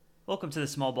Welcome to the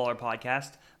Small Baller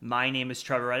Podcast. My name is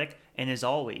Trevor Reddick, and as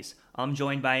always, I'm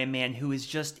joined by a man who is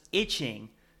just itching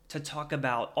to talk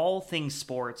about all things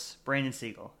sports. Brandon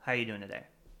Siegel, how are you doing today?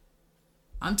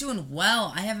 I'm doing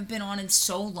well. I haven't been on in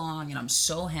so long, and I'm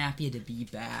so happy to be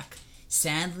back.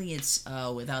 Sadly, it's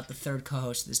without the third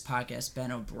co-host of this podcast, Ben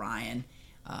O'Brien.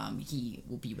 He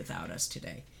will be without us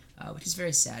today, which is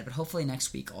very sad, but hopefully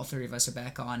next week all three of us are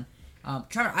back on.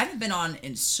 Trevor, I haven't been on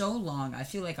in so long. I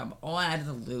feel like I'm all out of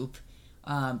the loop.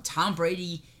 Tom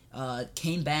Brady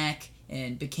came back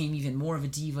and became even more of a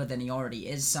diva than he already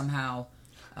is somehow.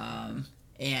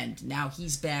 And now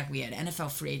he's back. We had NFL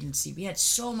free agency. We had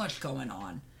so much going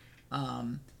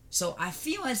on. So I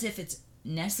feel as if it's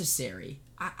necessary.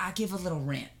 I give a little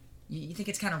rant. You think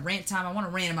it's kind of rant time? I want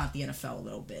to rant about the NFL a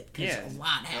little bit because a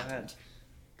lot happened.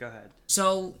 Go ahead.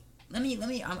 So let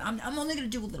me. I'm only gonna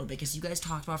do a little bit because you guys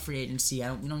talked about free agency.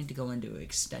 We don't need to go into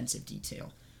extensive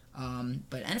detail.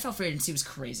 But NFL free agency was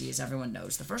crazy, as everyone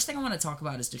knows. The first thing I want to talk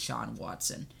about is Deshaun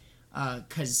Watson,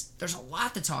 because there's a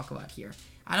lot to talk about here.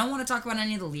 I don't want to talk about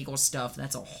any of the legal stuff.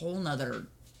 That's a whole nother,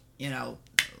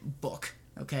 book.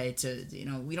 Okay,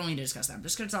 we don't need to discuss that. I'm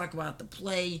just gonna talk about the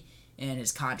play and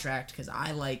his contract because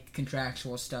I like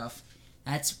contractual stuff.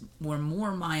 That's where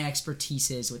more of my expertise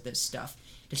is with this stuff.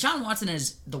 Deshaun Watson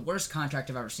is the worst contract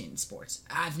I've ever seen in sports.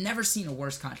 I've never seen a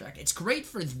worse contract. It's great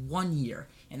for 1 year,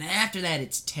 and then after that,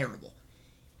 it's terrible.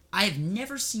 I have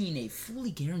never seen a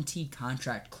fully guaranteed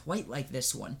contract quite like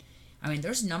this one. I mean,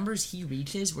 there's numbers he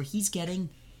reaches where he's getting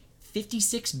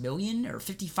 $56 million or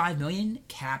 $55 million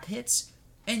cap hits,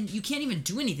 and you can't even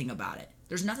do anything about it.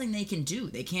 There's nothing they can do.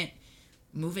 They can't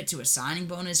move it to a signing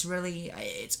bonus, really.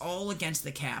 It's all against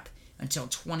the cap until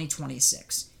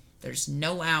 2026. There's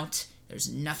no out. There's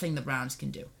nothing the Browns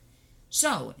can do.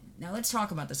 So, now let's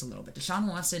talk about this a little bit. Deshaun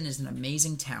Watson is an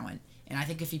amazing talent, and I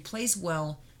think if he plays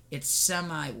well, it's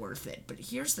semi-worth it. But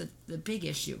here's the big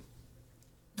issue.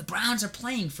 The Browns are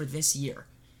playing for this year.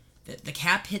 The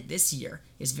cap hit this year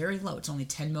is very low. It's only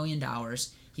 $10 million.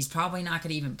 He's probably not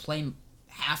going to even play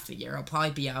half the year. He'll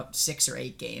probably be out 6 or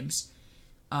 8 games,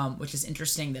 which is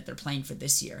interesting that they're playing for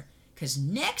this year. Because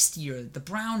next year, the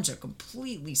Browns are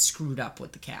completely screwed up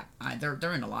with the cap.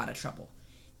 They're in a lot of trouble.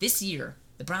 This year,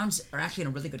 the Browns are actually in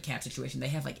a really good cap situation. They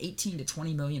have like 18 to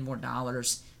 20 million more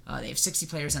dollars. They have 60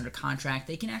 players under contract.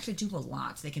 They can actually do a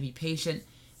lot. They can be patient.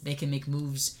 They can make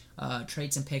moves,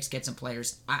 trade some picks, get some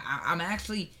players. I'm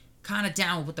actually kind of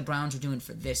down with what the Browns are doing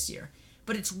for this year.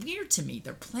 But it's weird to me.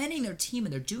 They're planning their team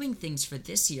and they're doing things for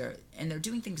this year, and they're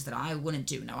doing things that I wouldn't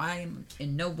do. Now, I'm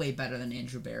in no way better than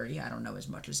Andrew Berry. I don't know as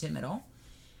much as him at all.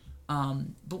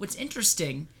 But what's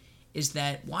interesting is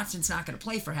that Watson's not going to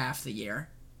play for half the year,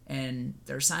 and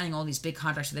they're signing all these big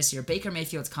contracts for this year. Baker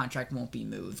Mayfield's contract won't be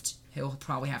moved. He'll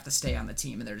probably have to stay on the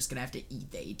team, and they're just going to have to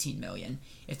eat the $18 million.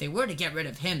 If they were to get rid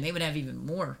of him, they would have even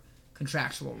more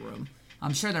contractual room.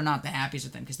 I'm sure they're not the happiest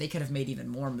with him because they could have made even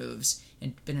more moves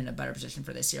and been in a better position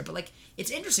for this year. But,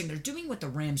 it's interesting. They're doing what the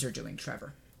Rams are doing,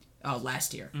 Trevor,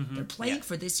 last year. Mm-hmm. They're playing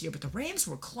for this year, but the Rams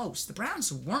were close. The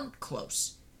Browns weren't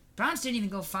close. Browns didn't even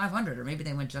go 500, or maybe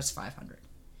they went just 500.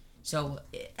 So,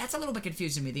 that's a little bit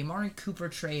confusing to me. The Amari Cooper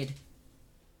trade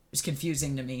is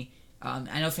confusing to me.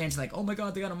 I know fans are like, oh my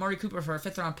god, they got Amari Cooper for a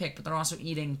 5th-round pick, but they're also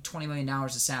eating $20 million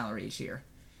of salary each year.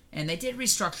 And they did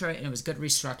restructure it, and it was good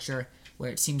restructure, where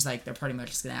it seems like they're pretty much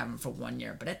just going to have him for 1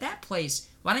 year. But at that place,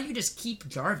 why don't you just keep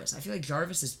Jarvis? I feel like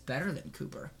Jarvis is better than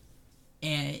Cooper.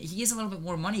 And he is a little bit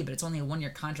more money, but it's only a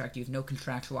 1-year contract. You have no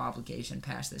contractual obligation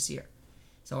past this year.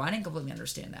 So I didn't completely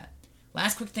understand that.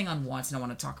 Last quick thing on Watson I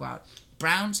want to talk about.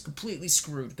 Browns completely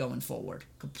screwed going forward.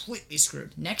 Completely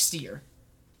screwed. Next year,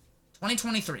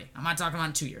 2023. I'm not talking about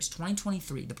in 2 years.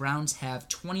 2023, the Browns have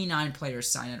 29 players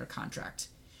signed under contract.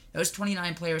 Those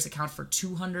 29 players account for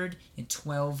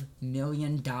 $212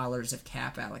 million of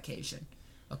cap allocation,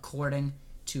 according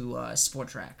to Spot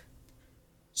Track,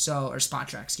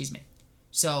 excuse me.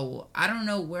 So, I don't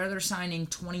know where they're signing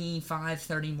 25,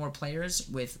 30 more players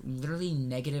with literally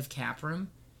negative cap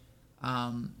room,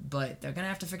 but they're going to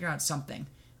have to figure out something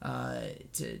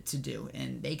to do,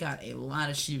 and they got a lot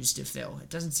of shoes to fill. It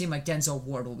doesn't seem like Denzel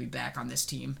Ward will be back on this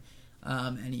team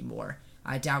anymore.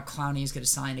 I doubt Clowney is going to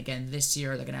sign again this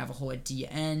year. They're going to have a hole at D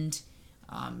end.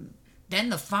 Then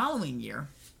the following year,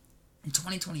 in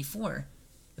 2024,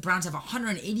 the Browns have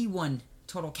 181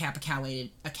 total cap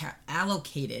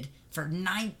allocated for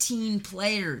 19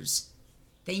 players.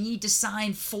 They need to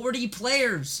sign 40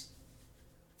 players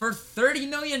for $30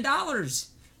 million.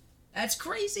 That's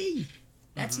crazy.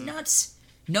 That's nuts.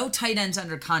 No tight ends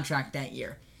under contract that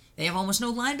year. They have almost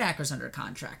no linebackers under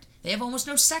contract. They have almost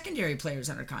no secondary players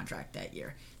under contract that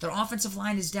year. Their offensive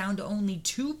line is down to only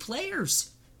 2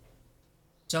 players.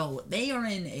 So they are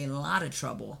in a lot of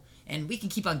trouble. And we can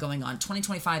keep on going on.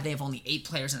 2025, they have only 8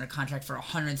 players under contract for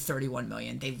 $131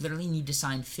 million. They literally need to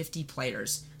sign 50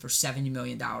 players for $70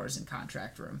 million in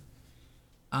contract room.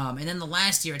 And then the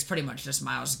last year, it's pretty much just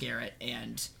Myles Garrett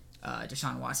and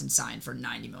Deshaun Watson signed for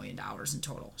 $90 million in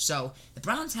total. So the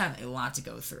Browns have a lot to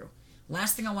go through.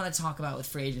 Last thing I want to talk about with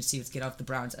free agency, let's get off the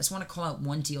Browns. I just want to call out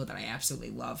one deal that I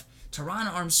absolutely love. Teron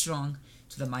Armstrong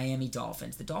to the Miami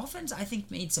Dolphins. The Dolphins, I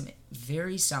think, made some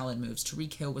very solid moves.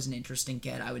 Tyreek Hill was an interesting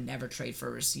get. I would never trade for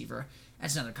a receiver.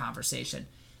 That's another conversation.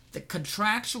 The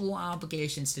contractual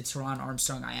obligations to Teron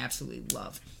Armstrong, I absolutely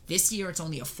love. This year, it's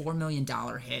only a $4 million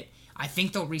hit. I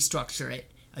think they'll restructure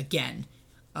it again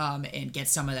and get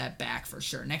some of that back for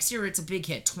sure. Next year, it's a big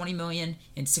hit, $20 million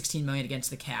and $16 million against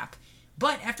the cap.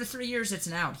 But after 3 years, it's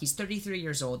an out. He's 33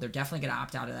 years old. They're definitely going to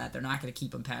opt out of that. They're not going to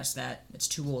keep him past that. It's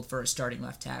too old for a starting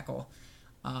left tackle.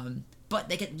 But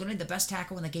they get literally the best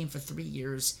tackle in the game for 3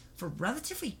 years for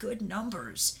relatively good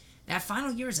numbers. That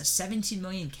final year is a $17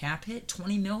 million cap hit,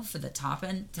 $20 mil for the top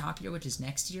year, which is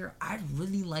next year. I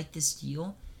really like this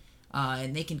deal.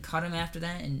 And they can cut him after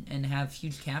that and have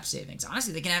huge cap savings.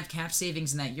 Honestly, they can have cap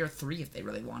savings in that year 3 if they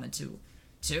really wanted to,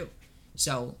 too.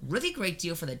 So, really great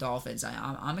deal for the Dolphins.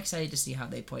 I'm excited to see how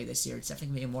they play this year. It's definitely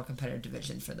going to be a more competitive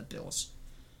division for the Bills.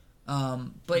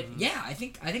 Yeah, I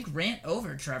think rant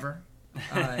over, Trevor.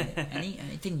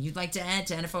 Anything you'd like to add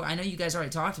to NFL? I know you guys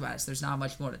already talked about it, so there's not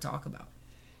much more to talk about.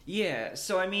 Yeah,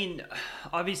 so I mean,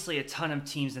 obviously a ton of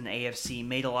teams in the AFC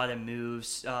made a lot of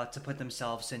moves to put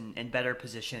themselves in better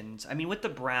positions. I mean, with the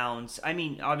Browns, I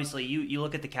mean, obviously you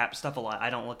look at the cap stuff a lot. I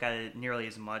don't look at it nearly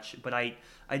as much, but I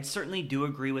certainly do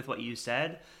agree with what you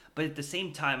said. But at the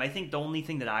same time, I think the only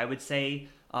thing that I would say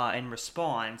in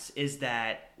response is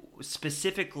that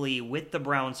specifically with the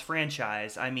Browns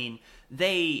franchise, I mean,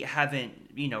 they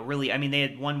haven't, really, I mean, they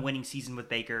had one winning season with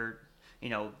Baker,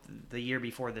 the year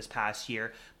before this past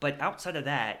year. But outside of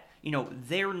that,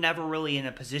 they're never really in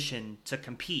a position to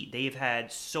compete. They've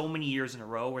had so many years in a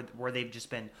row where they've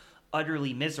just been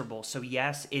utterly miserable. So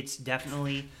yes, it's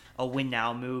definitely a win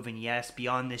now move. And yes,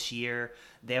 beyond this year,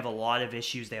 they have a lot of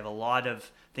issues. They have a lot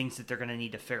of things that they're going to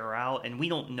need to figure out. And we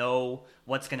don't know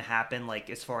what's going to happen,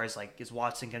 as far as, is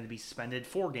Watson going to be suspended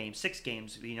 4 games, 6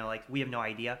 games? We have no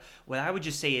idea. What I would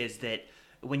just say is that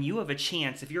when you have a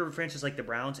chance, if you're a franchise like the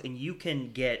Browns and you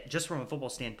can get, just from a football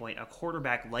standpoint, a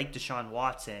quarterback like Deshaun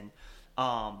Watson,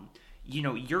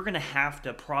 you're going to have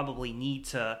to probably need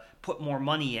to put more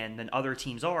money in than other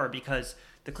teams are, because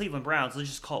the Cleveland Browns, let's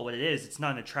just call it what it is, it's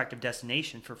not an attractive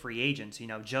destination for free agents,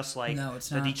 just like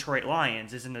the Detroit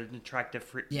Lions isn't an attractive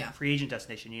free agent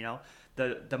destination,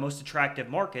 The most attractive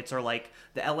markets are like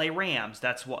the LA Rams.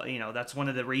 That's what that's one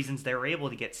of the reasons they were able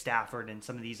to get Stafford and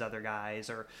some of these other guys,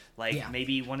 or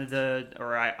maybe one of the,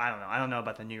 or I don't know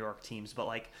about the New York teams, but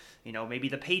maybe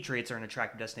the Patriots are an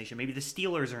attractive destination, maybe the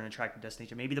Steelers are an attractive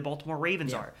destination, maybe the Baltimore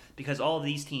Ravens are, because all of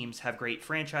these teams have great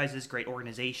franchises, great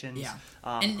organizations,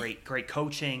 great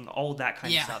coaching, all that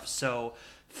kind of stuff. So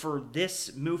for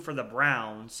this move for the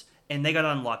Browns, and they got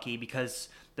unlucky because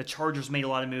the Chargers made a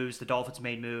lot of moves. The Dolphins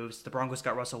made moves. The Broncos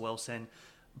got Russell Wilson.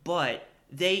 But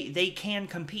they can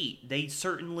compete. They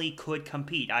certainly could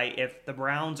compete. If the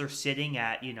Browns are sitting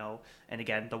at, and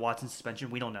again, the Watson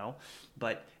suspension, we don't know.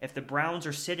 But if the Browns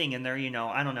are sitting and they're,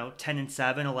 10-7,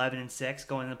 11-6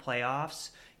 going in the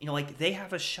playoffs, they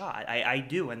have a shot. I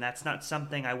do. And that's not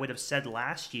something I would have said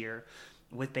last year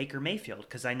with Baker Mayfield,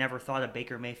 because I never thought of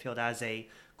Baker Mayfield as a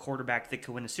quarterback that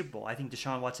could win a Super Bowl. I think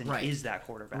Deshaun Watson is that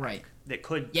quarterback that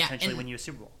could potentially win you a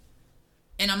Super Bowl.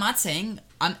 And I'm not saying,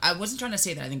 I wasn't trying to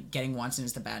say that I think getting Watson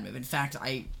is the bad move. In fact,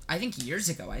 I think years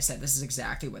ago I said this is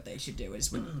exactly what they should do,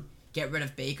 is get rid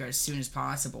of Baker as soon as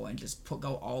possible and just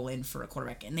go all in for a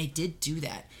quarterback. And they did do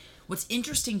that. What's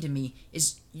interesting to me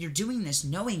is you're doing this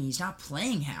knowing he's not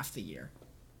playing half the year,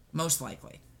 most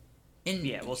likely. And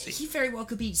we'll see. He very well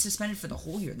could be suspended for the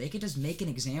whole year. They could just make an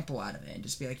example out of it and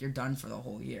just be like, you're done for the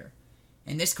whole year.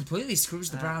 And this completely screws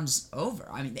the Browns over.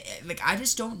 I mean, I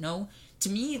just don't know. To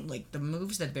me, the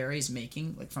moves that Barry is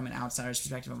making, from an outsider's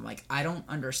perspective, I'm like, I don't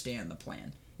understand the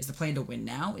plan. Is the plan to win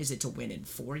now? Is it to win in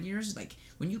 4 years?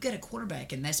 When you get a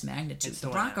quarterback in this magnitude, the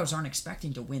Broncos aren't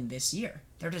expecting to win this year.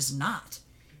 They're just not.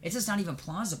 It's just not even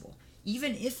plausible.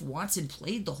 Even if Watson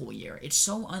played the whole year, it's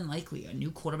so unlikely a new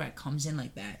quarterback comes in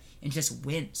like that and just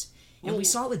wins. And we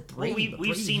saw it with Brady.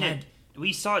 We've seen it.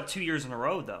 We saw it 2 years in a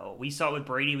row, though. We saw it with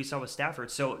Brady. We saw it with Stafford.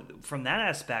 So from that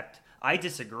aspect, I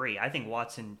disagree. I think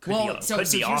Watson could be awesome.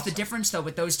 So here's the difference, though,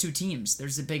 with those two teams.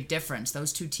 There's a big difference.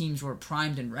 Those two teams were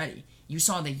primed and ready. You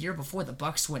saw the year before the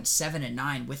Bucs went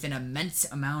 7-9 with an immense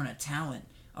amount of talent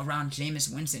around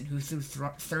Jameis Winston, who threw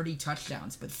 30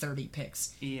 touchdowns but 30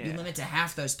 picks. Yeah. You limit to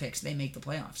half those picks, they make the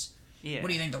playoffs. Yeah. What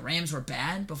do you think? The Rams were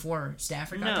bad before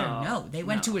Stafford got No, there? No, they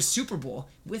went no. to a Super Bowl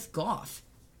with Goff.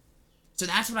 So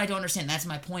that's what I don't understand. That's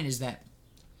my point, is that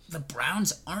the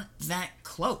Browns aren't that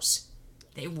close.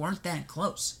 They weren't that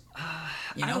close.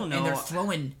 You know? I don't know. And they're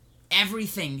throwing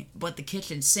everything but the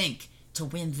kitchen sink to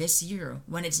win this year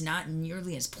when it's not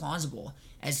nearly as plausible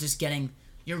as just getting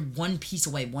you're one piece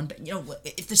away. You know,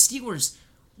 if the Steelers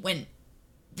went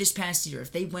this past year,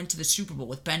 if they went to the Super Bowl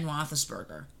with Ben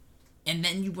Roethlisberger, and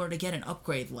then you were to get an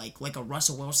upgrade like a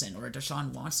Russell Wilson or a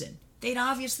Deshaun Watson, they'd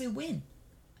obviously win.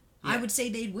 Yeah. I would say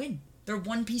they'd win. They're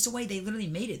one piece away. They literally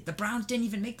made it. The Browns didn't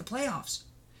even make the playoffs.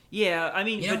 Yeah, I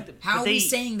mean, You know, but how but are they, we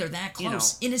saying they're that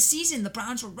close? You know. In a season, the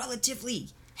Browns were relatively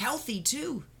healthy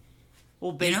too.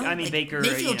 Well, You know? Baker,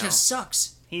 Mayfield you know, just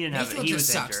sucks. he didn't have. Mayfield He just was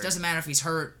sucks. injured. Doesn't matter if he's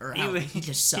hurt or out. He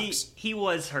just sucks. He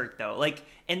was hurt though. Like,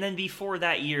 and then before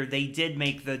that year, they did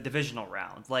make the divisional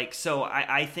round. Like, so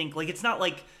I think like it's not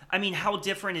like, I mean, how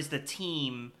different is the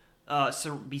team?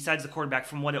 So besides the quarterback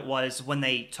from what it was when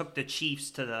they took the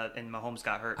Chiefs to the and Mahomes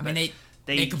got hurt. I mean, but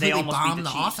they completely almost beat bombed the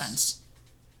Chiefs. offense.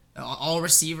 All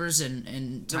receivers and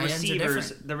The tight ends are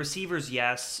different. the receivers,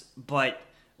 yes, but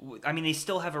I mean, they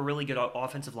still have a really good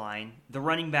offensive line. The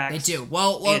running backs, They do.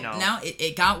 Well, you know. now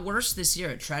it got worse this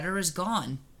year. Treader is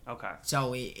gone, Okay.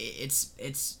 so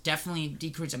it's definitely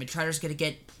decreased. I mean, Treader's gonna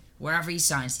get wherever he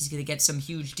signs, he's gonna get some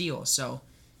huge deal. So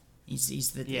he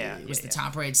was the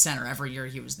top rated center every year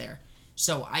he was there.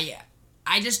 So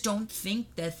I just don't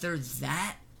think that they're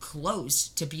that close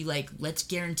to be like, let's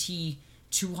guarantee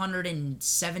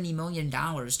 $270 million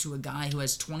to a guy who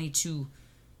has 22,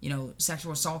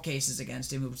 sexual assault cases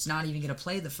against him, who's not even going to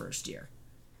play the first year.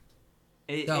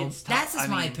 So It's tough. that's just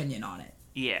I my mean, opinion on it.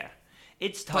 Yeah,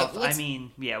 it's tough. let's- I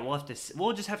mean, yeah, we'll have to.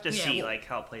 We'll just have to see like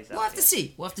how it plays out. We'll have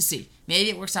to see. Maybe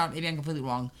it works out. Maybe I'm completely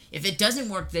wrong. If it doesn't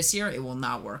work this year, it will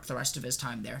not work the rest of his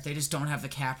time there. They just don't have the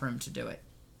cap room to do it.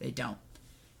 They don't.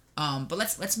 But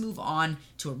let's move on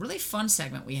to a really fun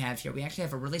segment we have here. We actually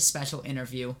have a really special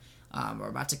interview. We're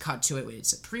about to cut to it.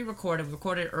 It's pre-recorded. We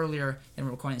recorded it earlier than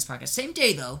we're recording this podcast. Same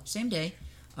day, though. Same day.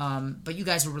 But you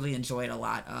guys will really enjoy it a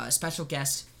lot. Special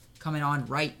guest coming on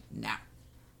right now.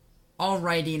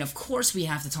 Alrighty, and of course we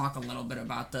have to talk a little bit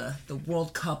about the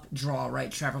World Cup draw,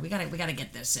 right, Trevor? We gotta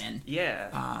get this in.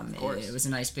 Yeah, of course. It was a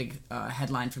nice big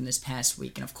headline from this past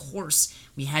week, and of course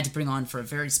we had to bring on for a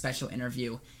very special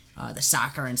interview the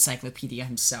soccer encyclopedia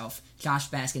himself, Josh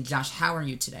Baskin. Josh, how are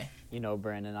you today? You know,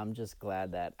 Brandon, I'm just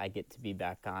glad that I get to be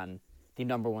back on the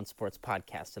 #1 sports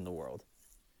podcast in the world.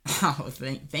 Oh,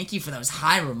 thank you for those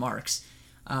high remarks.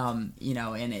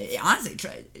 Honestly,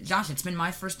 Josh, it's been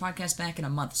my first podcast back in a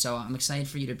month, so I'm excited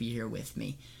for you to be here with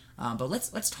me. But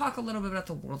let's talk a little bit about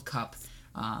the World Cup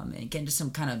and get into some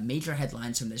kind of major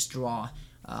headlines from this draw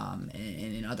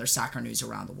and other soccer news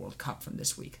around the World Cup from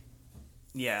this week.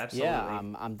 Yeah, absolutely.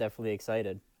 Yeah, I'm definitely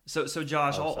excited. So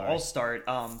Josh, Oh, I'll start.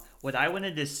 What I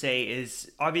wanted to say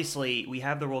is, obviously, we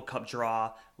have the World Cup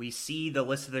draw. We see the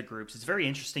list of the groups. It's very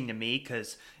interesting to me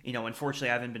because, unfortunately,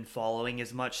 I haven't been following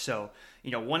as much. So,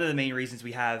 one of the main reasons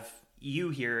we have you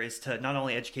here is to not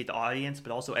only educate the audience,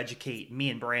 but also educate me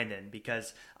and Brandon,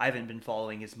 because I haven't been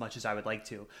following as much as I would like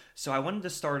to. So I wanted to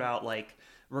start out,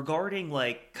 regarding,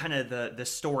 kind of the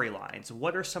storylines.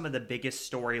 What are some of the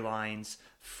biggest storylines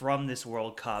from this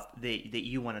World Cup that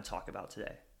you want to talk about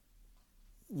today?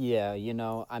 Yeah,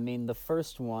 I mean, the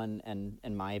first one, and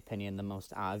in my opinion, the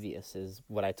most obvious, is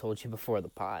what I told you before the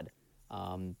pod.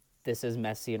 This is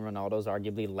Messi and Ronaldo's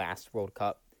arguably last World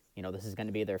Cup. This is going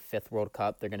to be their 5th World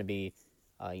Cup. They're going to be,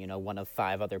 one of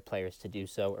 5 other players to do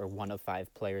so, or one of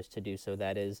 5 players to do so,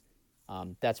 that is.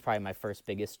 That's probably my first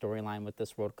biggest storyline with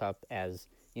this World Cup, as,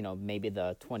 maybe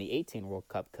the 2018 World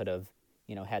Cup could have,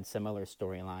 had similar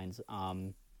storylines.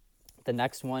 The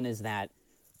next one is that,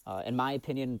 in my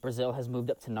opinion, Brazil has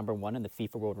moved up to #1 in the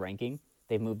FIFA World Ranking.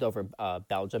 They've moved over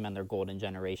Belgium and their golden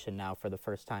generation now for the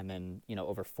first time in,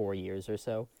 over 4 years or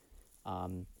so.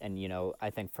 And, I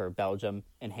think for Belgium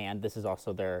in hand, this is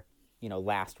also their,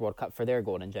 last World Cup for their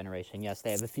golden generation. Yes,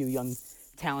 they have a few young,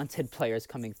 talented players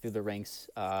coming through the ranks,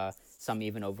 some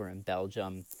even over in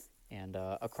Belgium and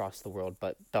across the world.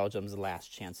 But Belgium's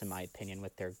last chance, in my opinion,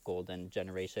 with their golden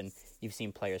generation. You've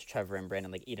seen players, Trevor and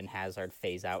Brandon, like Eden Hazard,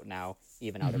 phase out now,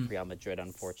 even out of Real Madrid,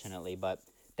 unfortunately. But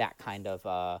that kind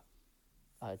of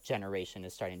generation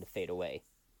is starting to fade away.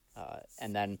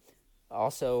 And then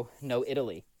also, no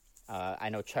Italy. I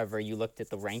know, Trevor, you looked at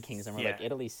the rankings and were like,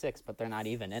 Italy's 6th, but they're not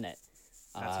even in it.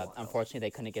 Unfortunately,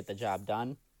 they couldn't get the job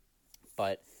done.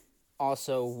 But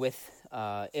also with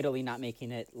Italy not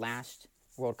making it last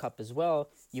World Cup as well,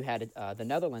 you had the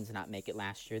Netherlands not make it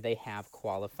last year. They have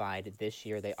qualified this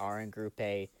year. They are in Group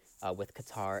A with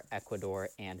Qatar, Ecuador,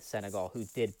 and Senegal, who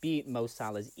did beat Mo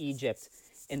Salah's Egypt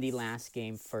in the last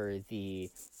game for the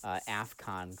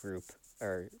AFCON group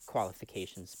or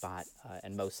qualification spot.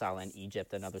 And Mo Salah in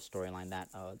Egypt, another storyline that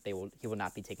he will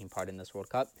not be taking part in this World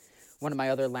Cup. One of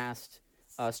my other last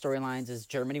storylines is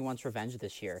Germany wants revenge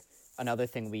this year. Another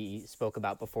thing we spoke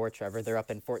about before, Trevor, they're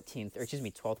up in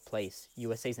 12th place.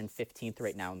 USA's in 15th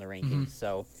right now in the rankings,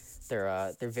 so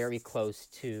they're very close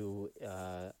to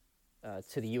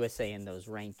the USA in those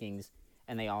rankings.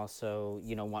 And they also,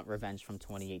 want revenge from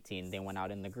 2018. They went out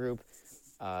in the group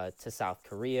to South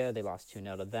Korea. They lost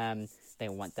 2-0 to them. They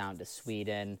went down to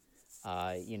Sweden.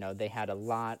 They had a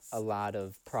lot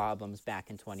of problems back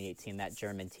in 2018, that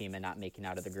German team, and not making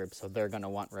out of the group. So they're going to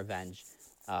want revenge.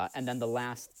 And then the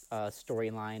last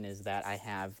storyline is that I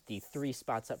have the 3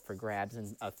 spots up for grabs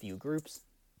in a few groups.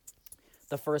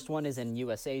 The first one is in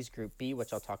USA's Group B,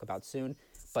 which I'll talk about soon.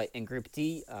 But in Group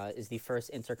D is the first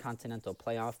intercontinental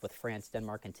playoff with France,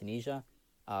 Denmark, and Tunisia.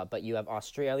 But you have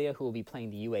Australia, who will be playing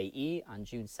the UAE on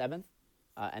June 7th.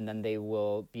 And then they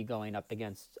will be going up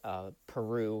against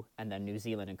Peru, and then New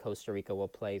Zealand and Costa Rica will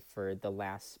play for the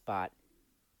last spot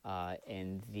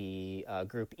in the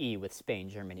Group E with Spain,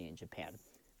 Germany, and Japan.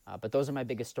 But those are my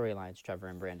biggest storylines, Trevor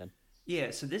and Brandon.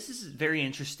 Yeah, so this is very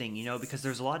interesting, because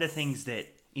there's a lot of things that,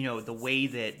 the way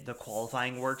that the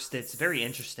qualifying works, that's very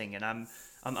interesting, and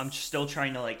I'm still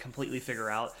trying to completely figure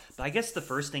out. But I guess the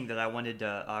first thing that I wanted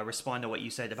to respond to what you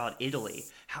said about Italy.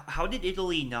 How did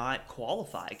Italy not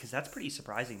qualify? Because that's pretty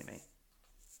surprising to me.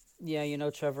 Yeah,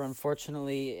 Trevor,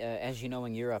 unfortunately, as you know,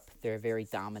 in Europe, they're very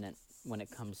dominant when it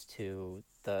comes to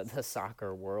the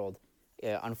soccer world.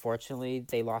 Unfortunately,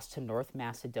 they lost to North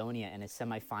Macedonia in a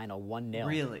semifinal 1-0.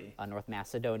 Really? North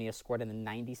Macedonia scored in the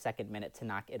 92nd minute to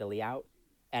knock Italy out.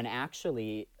 And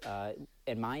actually,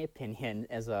 in my opinion,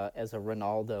 as a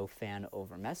Ronaldo fan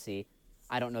over Messi,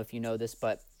 I don't know if you know this,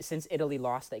 but since Italy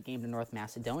lost that game to North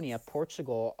Macedonia,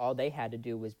 Portugal, all they had to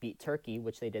do was beat Turkey,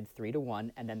 which they did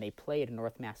 3-1, and then they played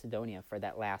North Macedonia for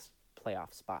that last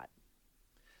playoff spot.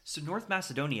 So North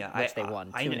Macedonia, which they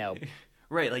won 2-0.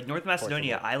 Right, North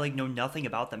Macedonia, Portugal. I know nothing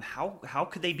about them. How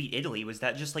could they beat Italy? Was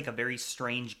that just a very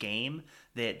strange game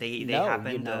that they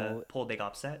happened to pull a big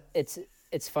upset?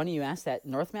 It's funny you asked that.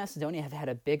 North Macedonia have had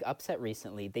a big upset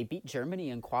recently. They beat Germany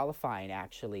in qualifying,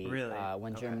 actually. Really?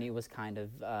 When Germany was kind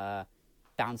of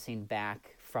bouncing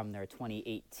back from their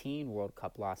 2018 World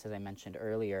Cup loss, as I mentioned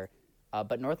earlier.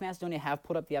 But North Macedonia have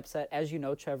put up the upset. As you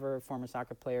know, Trevor, former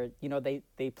soccer player,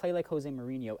 they play like Jose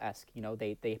Mourinho-esque.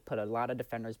 They put a lot of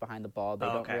defenders behind the ball. They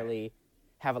don't really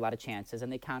have a lot of chances,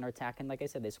 and they counterattack. And like I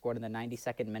said, they scored in the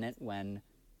 92nd minute when,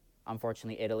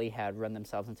 unfortunately, Italy had run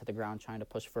themselves into the ground trying to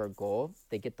push for a goal.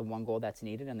 They get the one goal that's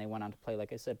needed, and they went on to play,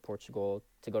 like I said, Portugal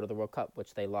to go to the World Cup,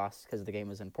 which they lost because the game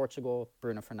was in Portugal.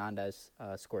 Bruno Fernandes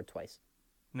scored twice.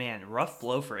 Man, rough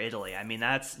blow for Italy. I mean,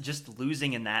 that's just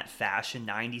losing in that fashion,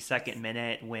 92nd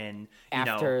minute when,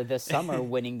 After the summer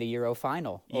winning the Euro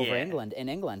final over England, in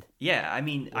England. Yeah, I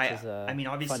mean,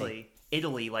 obviously, funny.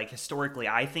 Italy, historically,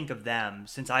 I think of them,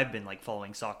 since I've been,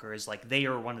 following soccer, as, they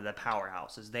are one of the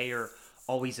powerhouses. They are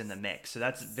always in the mix, so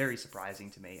that's very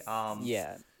surprising to me.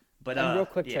 Yeah. But real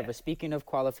quick, Trevor, speaking of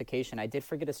qualification, I did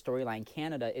forget a storyline.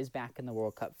 Canada is back in the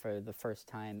World Cup for the first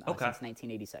time since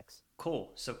 1986.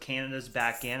 Cool. So Canada's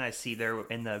back in. I see they're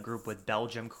in the group with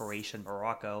Belgium, Croatia, and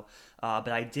Morocco. But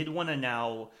I did want to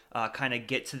now kind of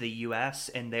get to the U.S.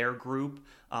 and their group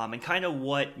and kind of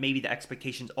what maybe the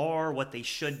expectations are, what they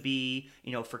should be,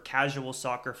 for casual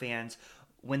soccer fans.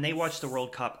 When they watch the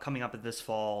World Cup coming up this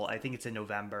fall, I think it's in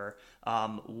November,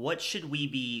 what should we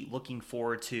be looking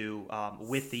forward to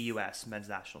with the U.S. men's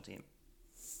national team?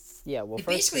 Yeah, well,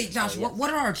 basically, Josh, what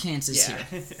are our chances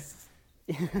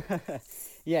here?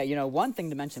 Yeah, one thing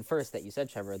to mention first that you said,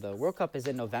 Trevor, the World Cup is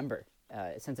in November.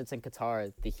 Since it's in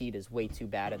Qatar, the heat is way too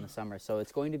bad in the summer. So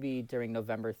it's going to be during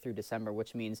November through December,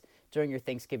 which means during your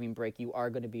Thanksgiving break, you are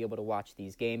going to be able to watch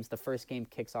these games. The first game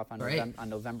kicks off on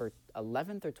November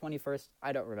 11th or 21st.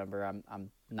 I don't remember. I'm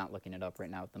not looking it up right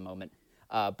now at the moment.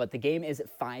 But the game is at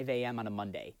 5 a.m. on a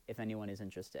Monday, if anyone is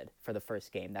interested, for the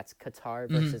first game. That's Qatar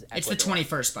versus Ecuador. It's the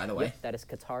 21st, by the way. Yep, that is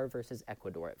Qatar versus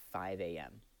Ecuador at 5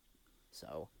 a.m.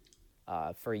 So...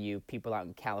 for you people out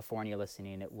in California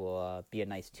listening, it will be a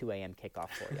nice 2 a.m. kickoff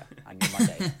for you on your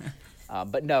Monday.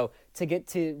 But no, to get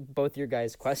to both your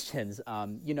guys' questions,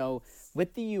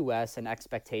 with the U.S. and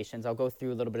expectations, I'll go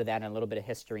through a little bit of that and a little bit of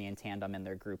history in tandem in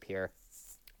their group here.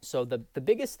 So the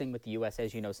biggest thing with the U.S.,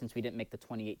 as you know, since we didn't make the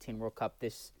 2018 World Cup,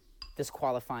 this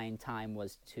qualifying time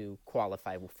was to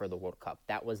qualify for the World Cup.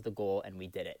 That was the goal, and we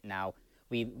did it. Now,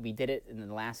 We did it in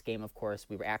the last game, of course.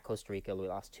 We were at Costa Rica. We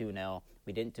lost 2-0.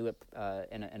 We didn't do it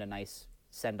in a nice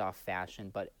send-off fashion.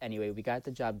 But anyway, we got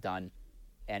the job done,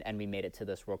 and we made it to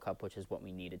this World Cup, which is what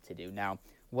we needed to do. Now,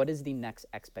 what is the next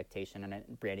expectation? And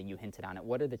Brandon, you hinted on it.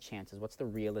 What are the chances? What's the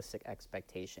realistic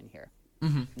expectation here?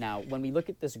 Mm-hmm. Now, when we look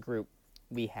at this group,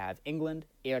 we have England,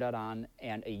 Iran,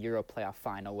 and a Euro playoff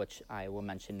final, which I will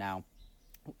mention now.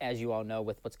 As you all know,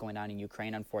 with what's going on in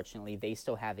Ukraine, unfortunately, they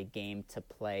still have a game to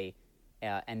play.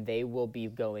 And they will be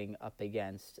going up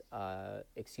against, I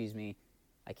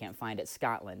can't find it,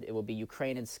 Scotland. It will be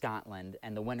Ukraine and Scotland,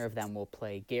 and the winner of them will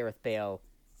play Gareth Bale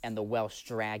and the Welsh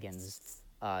Dragons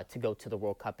to go to the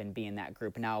World Cup and be in that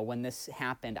group. Now, when this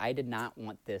happened, I did not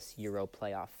want this Euro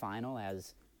playoff final,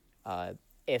 as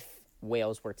if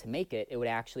Wales were to make it, it would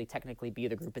actually technically be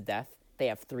the group of death. They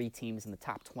have 3 teams in the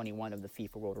top 21 of the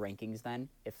FIFA World Rankings then,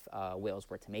 if Wales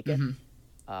were to make it.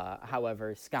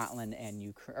 However, Scotland and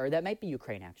Ukraine, or that might be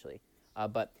Ukraine actually,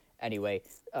 but anyway,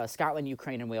 Scotland,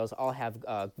 Ukraine, and Wales all have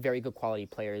very good quality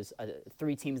players.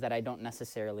 3 teams that I don't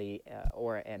necessarily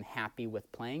or am happy with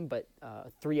playing, but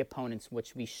 3 opponents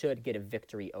which we should get a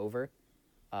victory over.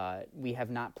 We have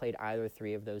not played either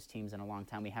 3 of those teams in a long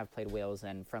time. We have played Wales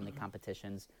in friendly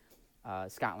competitions.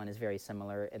 Scotland is very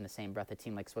similar in the same breath. A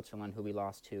team like Switzerland, who we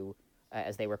lost to,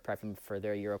 as they were prepping for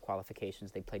their Euro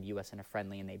qualifications, they played U.S. in a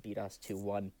friendly and they beat us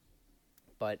 2-1.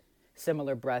 But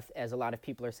similar breath, as a lot of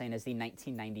people are saying, is the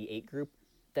 1998 group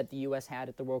that the U.S. had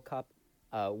at the World Cup,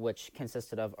 which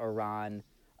consisted of Iran,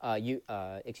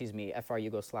 FR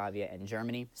Yugoslavia, and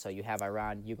Germany. So you have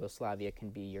Iran, Yugoslavia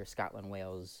can be your Scotland,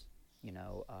 Wales,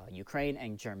 Ukraine,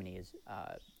 and Germany is,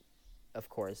 of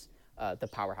course, the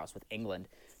powerhouse with England.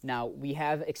 Now, we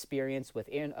have experience with,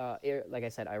 like I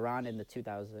said, Iran in the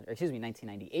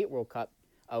 1998 World Cup.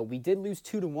 We did lose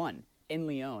 2-1 in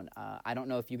Lyon. I don't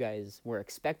know if you guys were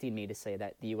expecting me to say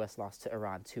that the U.S. lost to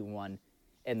Iran 2-1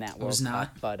 in that World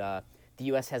Cup, but the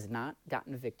U.S. has not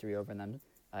gotten a victory over them,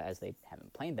 as they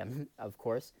haven't played them, of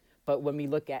course. But when we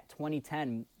look at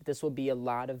 2010, this will be a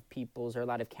lot of people's, or a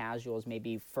lot of casuals,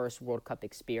 maybe first World Cup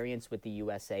experience with the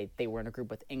USA. They were in a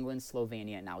group with England,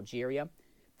 Slovenia, and Algeria.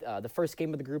 The first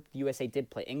game of the group, the USA did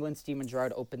play England. Steven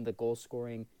Gerrard opened the goal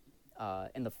scoring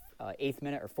in the 8th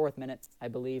minute or 4th minute, I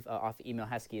believe, off Emil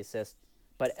Heskey assist.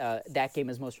 But that game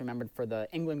is most remembered for the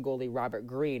England goalie, Robert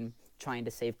Green, trying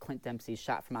to save Clint Dempsey's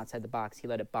shot from outside the box. He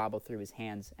let it bobble through his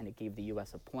hands, and it gave the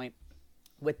U.S. a point.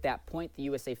 With that point, the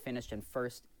USA finished in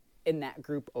first in that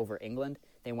group over England.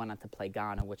 They went on to play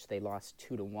Ghana, which they lost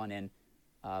 2-1 in.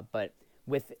 But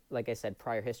with, like I said,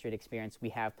 prior history and experience, we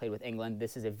have played with England.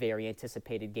 This is a very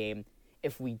anticipated game.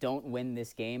 If we don't win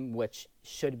this game, which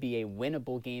should be a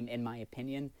winnable game in my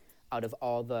opinion, out of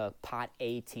all the Pot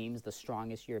A teams, the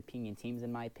strongest European teams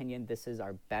in my opinion, this is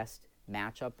our best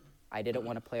matchup. I didn't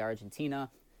want to play Argentina,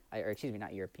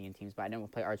 not European teams, but I didn't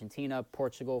want to play Argentina,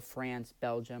 Portugal, France,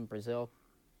 Belgium, Brazil.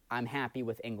 I'm happy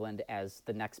with England, as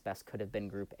the next best could have been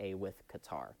Group A with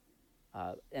Qatar.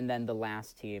 And then the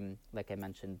last team, like I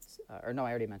mentioned, I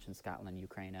already mentioned Scotland,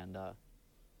 Ukraine,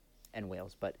 and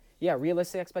Wales. But yeah,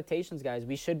 realistic expectations, guys.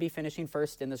 We should be finishing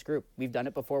first in this group. We've done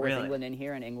it before with England in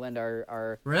here, and England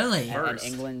are really and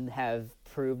England have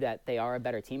proved that they are a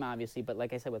better team, obviously. But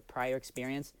like I said, with prior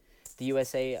experience, the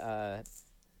USA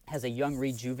has a young,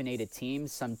 rejuvenated team.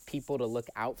 Some people to look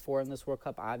out for in this World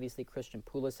Cup. Obviously, Christian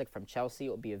Pulisic from Chelsea. It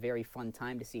will be a very fun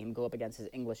time to see him go up against his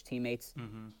English teammates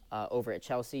over at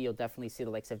Chelsea. You'll definitely see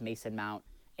the likes of Mason Mount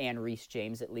and Reece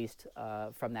James, at least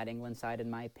from that England side, in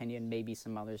my opinion. Maybe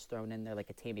some others thrown in there, like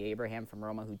a Tammy Abraham from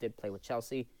Roma, who did play with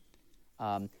Chelsea.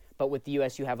 But with the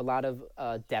U.S., you have a lot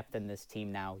of depth in this team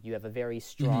now. You have a very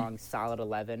strong, solid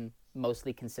 11,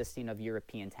 mostly consisting of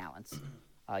European talents.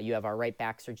 You have our right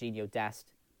back, Serginho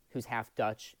Dest, who's half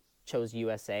Dutch, chose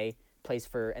USA, plays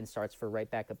for and starts for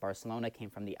right back at Barcelona, came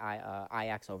from the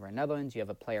Ajax over in Netherlands. You have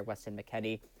a player, Weston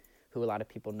McKennie, who a lot of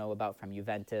people know about from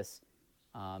Juventus.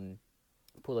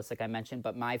 Pulisic I mentioned,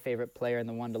 but my favorite player and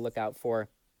the one to look out for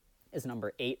is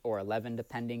number 8 or 11,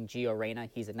 depending, Gio Reyna.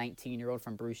 He's a 19-year-old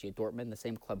from Borussia Dortmund, the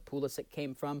same club Pulisic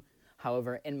came from.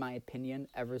 However, in my opinion,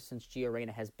 ever since Gio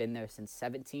Reyna has been there since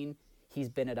 17, he's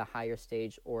been at a higher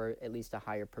stage, or at least a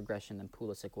higher progression than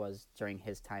Pulisic was during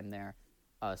his time there,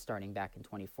 starting back in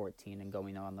 2014 and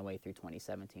going on the way through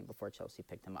 2017 before Chelsea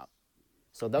picked him up.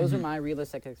 So those are my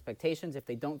realistic expectations. If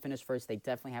they don't finish first, they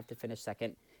definitely have to finish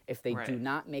second. If they do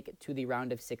not make it to the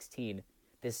round of 16,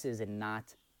 this is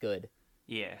not good.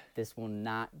 Yeah. This will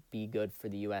not be good for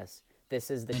the U.S.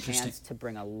 This is the chance to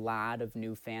bring a lot of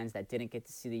new fans that didn't get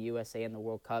to see the USA in the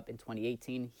World Cup in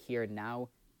 2018 here now.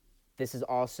 This is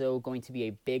also going to be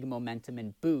a big momentum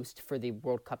and boost for the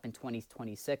World Cup in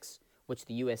 2026, which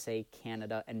the USA,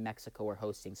 Canada, and Mexico are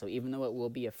hosting. So even though it will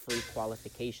be a free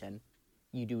qualification,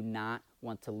 you do not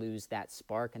want to lose that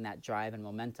spark and that drive and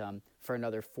momentum for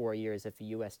another 4 years if a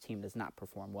U.S. team does not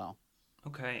perform well.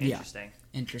 Okay, interesting.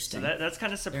 Yeah, interesting. So that's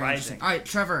kind of surprising. All right,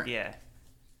 Trevor. Yeah.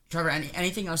 Trevor,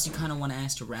 anything else you kind of want to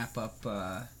ask to wrap up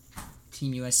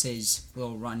Team USA's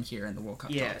little run here in the World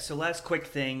Cup? Yeah, talk? so last quick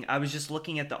thing. I was just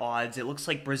looking at the odds. It looks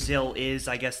like Brazil is,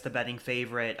 I guess, the betting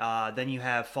favorite. Then you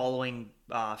have following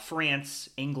France,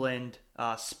 England,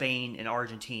 Spain, and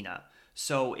Argentina.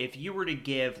 So if you were to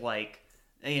give, like,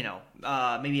 you know,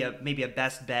 maybe a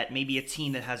best bet, maybe a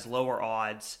team that has lower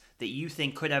odds that you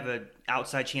think could have an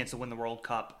outside chance to win the World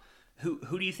Cup,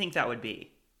 who do you think that would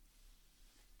be?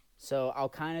 So I'll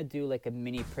kind of do like a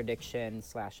mini prediction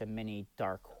 / a mini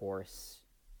dark horse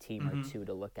team or two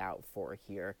to look out for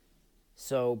here.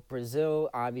 So Brazil,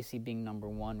 obviously being number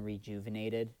one,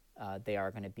 rejuvenated, they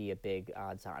are going to be a big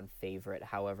odds-on favorite.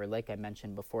 However, like I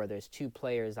mentioned before, there's two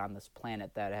players on this planet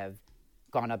that have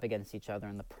gone up against each other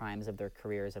in the primes of their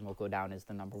careers and will go down as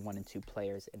the number 1 and 2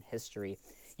 players in history.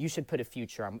 You should put a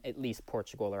future on at least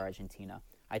Portugal or Argentina.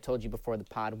 I told you before the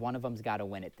pod, one of them's got to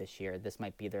win it this year. This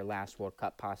might be their last World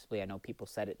Cup, possibly. I know people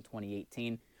said it in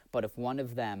 2018. But if one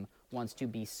of them wants to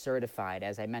be certified,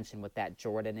 as I mentioned with that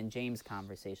Jordan and James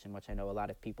conversation, which I know a lot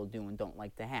of people do and don't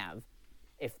like to have,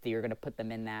 if you're going to put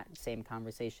them in that same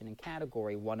conversation and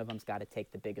category, one of them's got to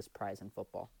take the biggest prize in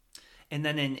football. And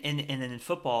then in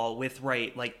football, with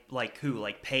like who,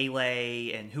 like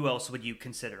Pele, and who else would you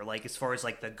consider, like, as far as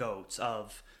like the GOATs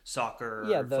of soccer?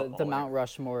 Yeah, or the Mount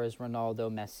Rushmore is Ronaldo,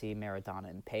 Messi, Maradona,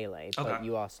 and Pele. But Okay.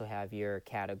 you also have your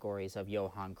categories of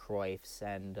Johan Cruyffs,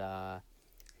 and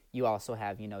you also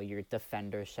have, you know, your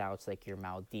defender shouts like your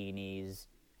Maldinis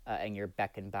and your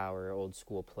Beckenbauer old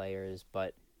school players.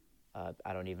 But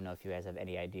I don't even know if you guys have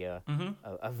any idea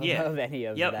of any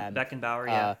of them. Beckenbauer,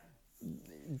 yeah.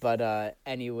 But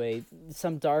anyway,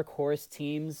 some dark horse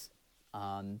teams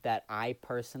that I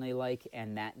personally like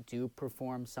and that do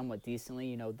perform somewhat decently.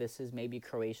 You know, this is maybe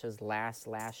Croatia's last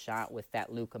shot with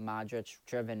that Luka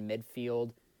Modric-driven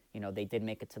midfield. You know, they did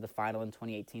make it to the final in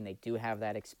 2018. They do have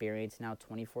that experience now.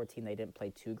 2014, they didn't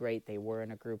play too great. They were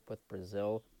in a group with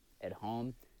Brazil at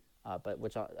home, but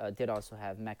which did also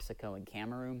have Mexico and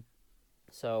Cameroon.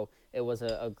 So it was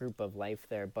a group of life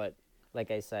there, but like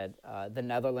I said, the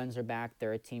Netherlands are back.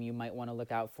 They're a team you might want to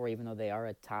look out for, even though they are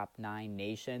a top 9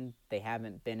 nation. They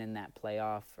haven't been in that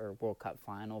playoff or World Cup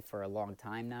final for a long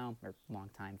time now, or long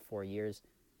time, 4 years.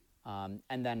 And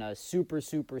then a super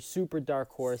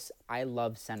dark horse. I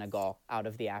love Senegal out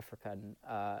of the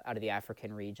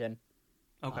African region.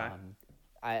 Okay.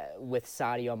 With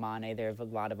Sadio Mane, there are a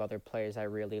lot of other players I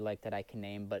really like that I can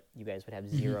name, but you guys would have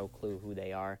zero clue who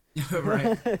they are.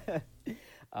 Right.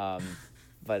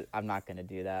 But I'm not going to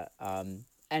do that. And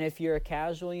if you're a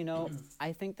casual, you know,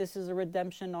 I think this is a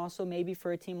redemption also maybe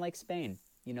for a team like Spain.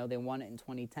 You know, they won it in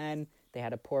 2010. They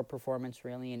had a poor performance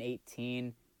really in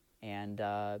 18.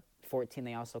 And 14,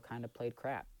 they also kind of played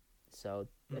crap. So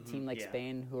a team like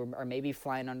Spain, who are maybe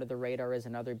flying under the radar, is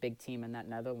another big team in that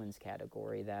Netherlands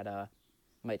category that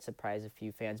might surprise a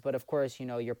few fans. But, of course, you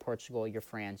know, your Portugal, your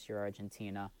France, your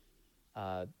Argentina,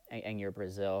 and your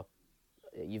Brazil.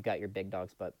 You've got your big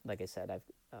dogs, but like I said,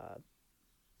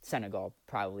 Senegal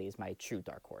probably is my true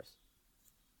dark horse.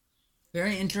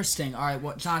 Very interesting. All right,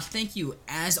 well, Josh, thank you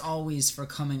as always for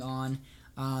coming on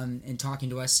and talking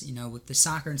to us. You know, with the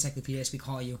soccer encyclopedia, as we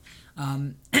call you.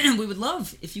 We would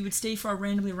love if you would stay for our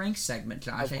randomly ranked segment,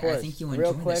 Josh. Of course. I think you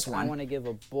Real enjoy quick, this one. I want to give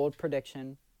a bold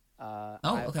prediction.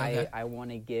 Okay. I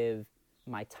want to give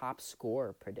my top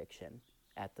score prediction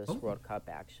at this World Cup,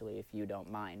 actually, if you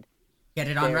don't mind. Get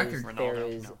it on record.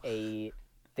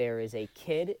 There is a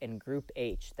kid in Group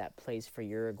H that plays for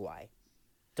Uruguay,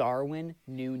 Darwin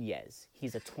Nunez.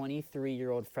 He's a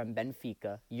 23-year-old from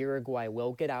Benfica. Uruguay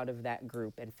will get out of that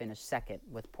group and finish second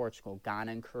with Portugal.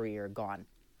 Ghana and Korea are gone.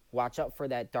 Watch out for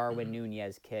that Darwin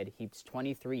Nunez kid. He's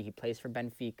 23. He plays for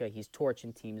Benfica. He's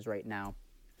torching teams right now.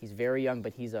 He's very young,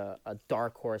 but he's a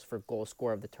dark horse for goal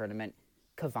scorer of the tournament.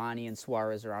 Cavani and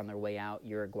Suarez are on their way out.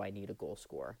 Uruguay need a goal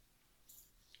scorer.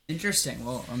 Interesting.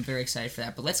 Well, I'm very excited for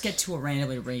that. But let's get to a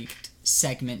randomly ranked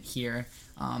segment here.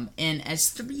 And as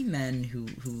 3 men who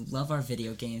love our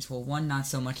video games, well, one not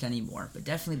so much anymore, but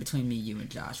definitely between me, you, and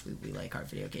Josh, we like our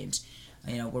video games.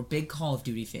 You know, we're big Call of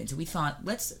Duty fans, and we thought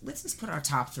let's just put our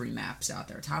top 3 maps out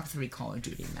there, top 3 Call of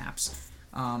Duty maps.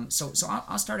 So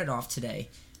I'll start it off today,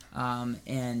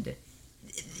 and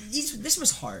this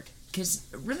was hard because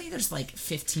really there's like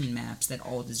 15 maps that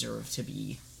all deserve to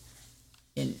be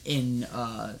in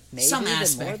Maybe some even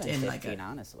aspect more than in 15, like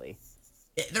honestly.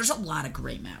 There's a lot of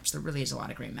great maps. There really is a lot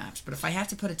of great maps. But if I have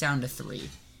to put it down to three,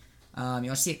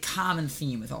 you'll see a common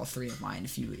theme with all three of mine.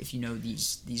 If you know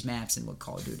these maps and what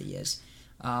Call of Duty is,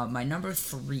 my number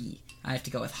three, I have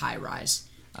to go with High Rise.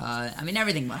 I mean,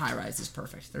 everything about High Rise is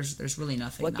perfect. There's really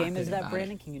nothing. What not game good is that, about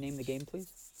Brandon? Can you name the game,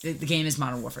 please? The game is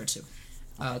Modern Warfare 2.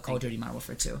 Call of Duty Modern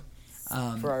Warfare 2.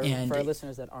 For our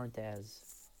listeners that aren't as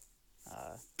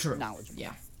true. knowledgeable.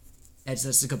 Yeah.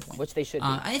 That's a good point. Which they should be.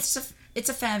 It's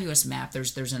a fabulous map.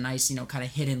 There's a nice, kind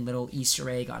of hidden little Easter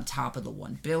egg on top of the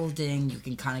one building. You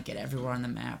can kind of get everywhere on the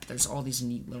map. There's all these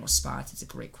neat little spots. It's a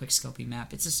great quick scoping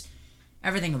map. It's just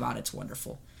everything about it's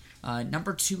wonderful.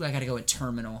 Number two, I got to go with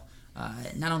Terminal.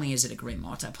 Not only is it a great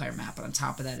multiplayer map, but on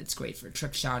top of that, it's great for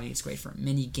trick shotting. It's great for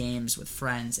mini games with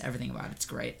friends. Everything about it's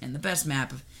great, and the best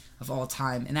map of all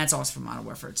time. And that's also from Modern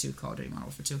Warfare 2, Call of Duty Modern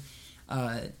Warfare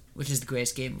 2, which is the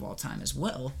greatest game of all time as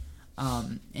well.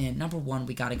 And number one,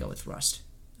 we got to go with Rust.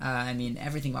 I mean,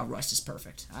 everything about Rust is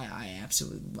perfect. I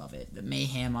absolutely love it. The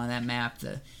mayhem on that map,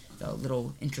 the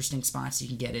little interesting spots you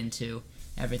can get into,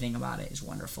 everything about it is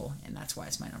wonderful, and that's why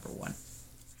it's my number one.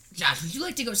 Josh, would you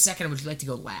like to go second, or would you like to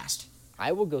go last?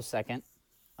 I will go second.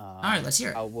 All right, let's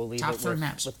hear it. We'll leave Top it three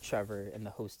maps with Trevor, and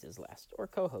the host is last, or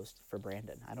co-host for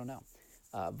Brandon. I don't know,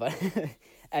 but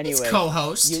anyway, it's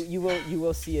co-host. You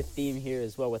will see a theme here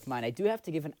as well with mine. I do have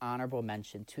to give an honorable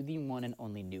mention to the one and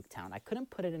only Nuketown. I couldn't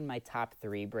put it in my top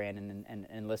three, Brandon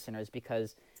and listeners,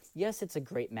 because yes, it's a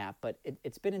great map, but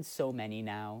it's been in so many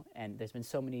now, and there's been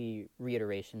so many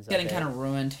reiterations. Getting kind of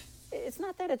ruined. It's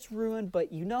not that it's ruined,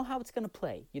 but you know how it's going to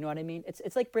play. You know what I mean?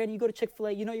 It's like, Brandon, you go to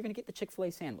Chick-fil-A, you know you're going to get the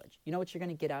Chick-fil-A sandwich. You know what you're going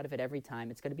to get out of it every time.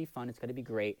 It's going to be fun. It's going to be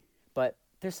great. But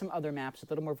there's some other maps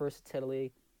with a little more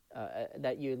versatility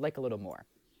that you like a little more.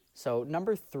 So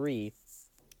number three,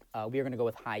 we are going to go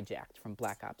with Hijacked from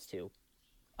Black Ops 2.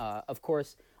 Of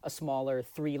course, a smaller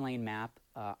 3-lane map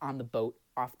on the boat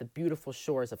off the beautiful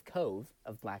shores of Cove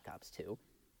of Black Ops 2.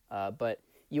 But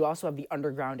you also have the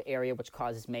underground area, which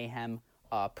causes mayhem.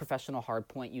 Professional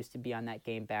Hardpoint used to be on that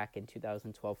game back in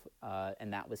 2012,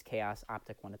 and that was Chaos.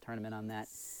 Optic won a tournament on that.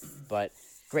 But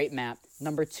great map.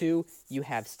 Number two, you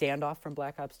have Standoff from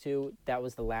Black Ops 2. That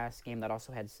was the last game that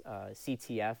also had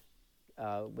CTF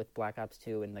with Black Ops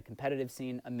 2 in the competitive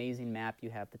scene. Amazing map. You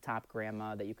have the top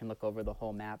grandma that you can look over the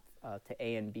whole map to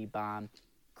A and B bomb.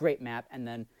 Great map. And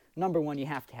then number one, you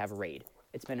have to have Raid.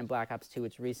 It's been in Black Ops 2.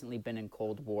 It's recently been in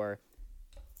Cold War.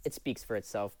 It speaks for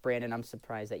itself. Brandon, I'm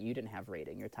surprised that you didn't have Raid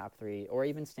in your top three, or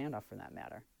even Standoff for that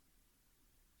matter.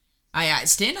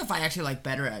 Standoff I actually like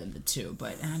better out of the two,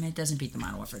 but it doesn't beat the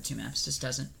Modern Warfare 2 maps. Just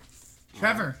doesn't.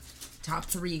 Trevor, top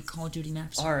three Call of Duty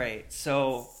maps. All right,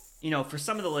 so for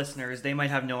some of the listeners, they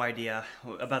might have no idea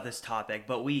about this topic,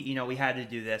 but we had to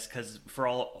do this because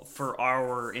for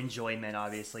our enjoyment,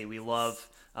 obviously, we love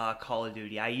Call of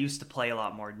Duty. I used to play a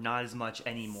lot more, not as much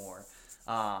anymore.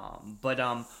 But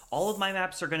all of my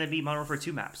maps are going to be Modern Warfare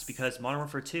 2 maps because Modern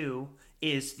Warfare 2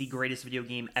 is the greatest video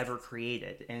game ever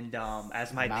created. And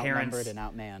as my parents...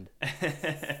 outnumbered and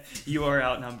outmanned. You are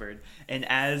outnumbered. And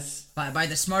as... By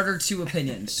the smarter two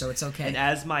opinions, so it's okay. And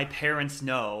as my parents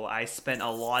know, I spent a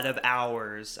lot of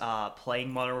hours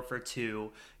playing Modern Warfare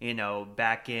 2,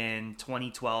 back in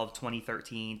 2012,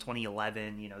 2013,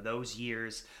 2011, those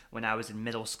years when I was in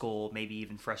middle school, maybe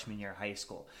even freshman year of high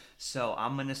school. So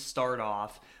I'm going to start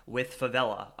off with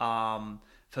Favela.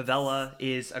 Favela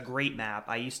is a great map.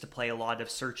 I used to play a lot of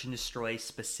Search and Destroy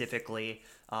specifically.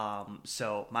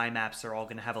 So my maps are all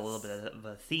going to have a little bit of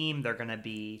a theme. They're going to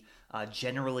be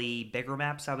generally bigger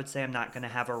maps, I would say. I'm not going to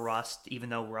have a Rust, even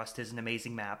though Rust is an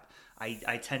amazing map.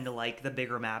 I tend to like the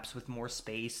bigger maps with more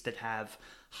space that have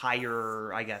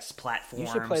higher, I guess, platforms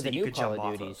you should play that the you new could Call jump of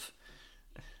off Duties.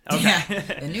 of. Okay.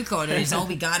 Yeah, the new Call of Duty is all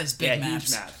we got is big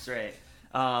maps. Huge maps, right.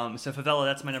 So Favela,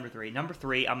 that's my number three. Number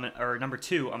two, I'm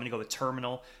gonna go with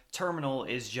Terminal. Terminal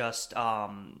is just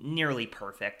nearly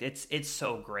perfect. It's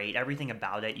so great. Everything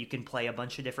about it. You can play a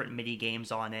bunch of different mini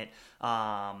games on it.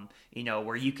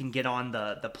 Where you can get on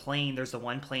the plane. There's the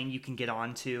one plane you can get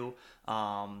onto,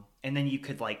 and then you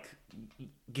could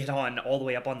get on all the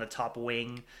way up on the top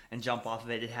wing and jump off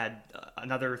of it. It had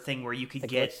another thing where you could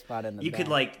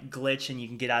glitch and you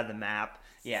can get out of the map.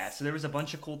 Yeah, so there was a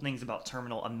bunch of cool things about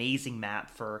Terminal. Amazing map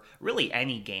for really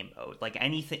any game mode.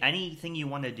 Anything you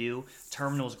want to do,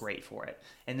 Terminal's great for it.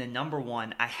 And then number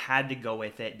one, I had to go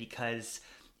with it because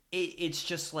it's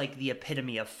just like the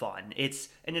epitome of fun. It's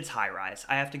High Rise.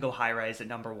 I have to go High Rise at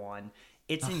number one.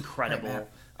 It's incredible.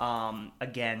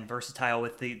 Again, versatile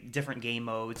with the different game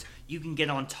modes. You can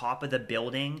get on top of the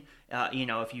building.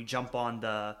 If you jump on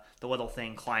the little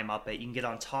thing, climb up it, you can get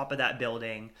on top of that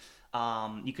building.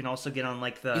 You can also get on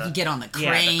like the You can get on the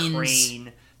yeah, the cranes.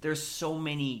 crane. There's so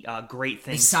many great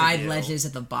The things. side to do. ledges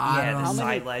at the bottom. Yeah, the How many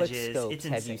side ledges. quick It's scopes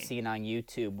have you insane. seen on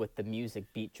YouTube with the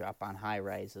music beat drop on high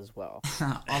rise as well?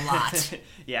 A lot.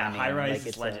 Yeah, I mean, high rise like, is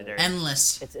it's legendary.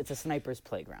 Endless. It's a sniper's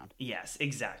playground. Yes,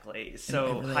 exactly.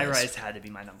 So really high is. rise had to be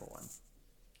my number one.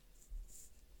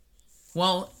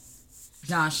 Well,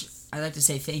 Josh, I'd like to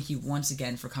say thank you once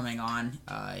again for coming on.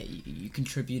 You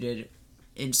contributed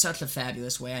in such a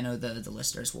fabulous way. I know the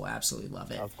listeners will absolutely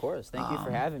love it. Of course. Thank you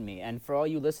for having me. And for all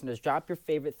you listeners, drop your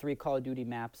favorite 3 Call of Duty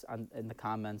maps in the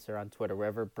comments or on Twitter,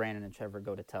 wherever Brandon and Trevor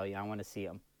go to tell you. I want to see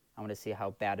them. I want to see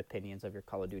how bad opinions of your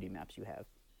Call of Duty maps you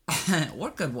have.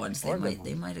 Or good ones. Or good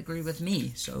They ones. might agree with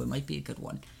me, so it might be a good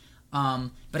one.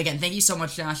 But again, thank you so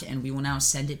much, Josh, and we will now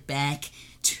send it back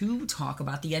to talk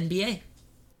about the NBA.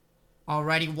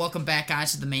 Alrighty, welcome back,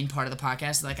 guys, to the main part of the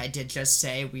podcast. Like I did just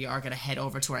say, we are going to head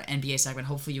over to our NBA segment.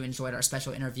 Hopefully you enjoyed our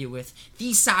special interview with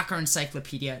the Soccer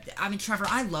Encyclopedia. I mean, Trevor,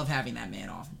 I love having that man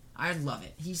on. I love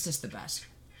it. He's just the best.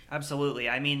 Absolutely.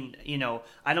 I mean,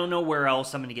 I don't know where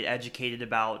else I'm going to get educated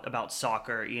about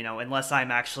soccer, unless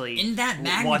I'm actually In that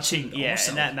magnitude watching. Yeah,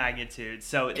 also. in that magnitude.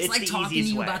 So It's like the talking to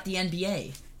easiest you way. about the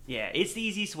NBA. Yeah, it's the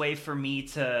easiest way for me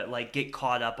to like get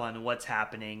caught up on what's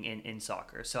happening in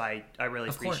soccer. So I really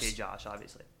Of course. appreciate Josh,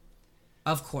 obviously.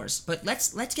 Of course, but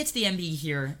let's get to the NBA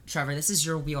here, Trevor. This is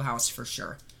your wheelhouse for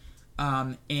sure,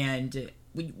 and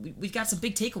we've got some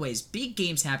big takeaways, big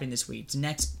games happening this week.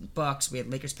 Nets, Bucks. We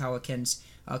had Lakers, Pelicans.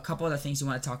 A couple other things you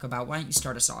want to talk about. Why don't you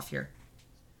start us off here?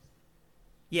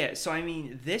 Yeah, so I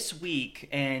mean, this week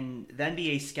and the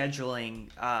NBA scheduling,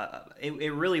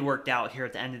 it really worked out here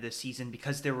at the end of the season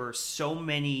because there were so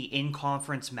many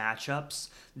in-conference matchups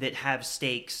that have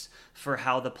stakes for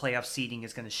how the playoff seeding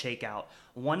is going to shake out.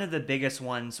 One of the biggest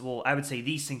ones, well, I would say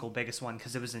the single biggest one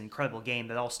because it was an incredible game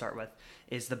that I'll start with,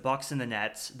 is the Bucks and the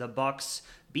Nets. The Bucks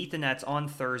beat the Nets on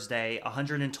Thursday,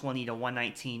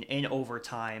 120-119 in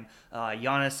overtime.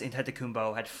 Giannis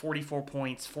Antetokounmpo had 44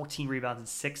 points, 14 rebounds, and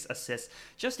 6 assists.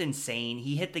 Just insane.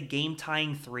 He hit the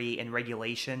game-tying 3 in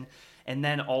regulation, and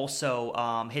then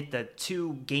also hit the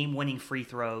 2 game-winning free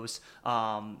throws,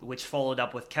 which followed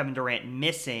up with Kevin Durant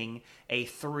missing a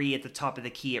 3 at the top of the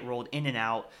key. It rolled in and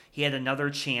out. He had another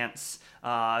chance,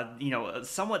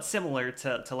 somewhat similar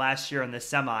to last year in the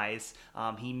semis.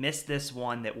 He missed this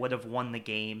one that would have won the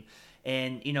game.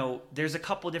 And, there's a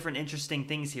couple different interesting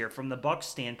things here. From the Bucks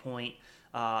standpoint,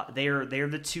 they're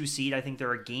the 2 seed. I think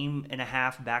they're a game and a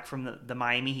half back from the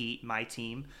Miami Heat, my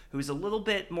team, who's a little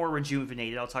bit more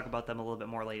rejuvenated. I'll talk about them a little bit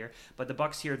more later. But the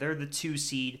Bucks here, they're the 2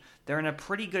 seed. They're in a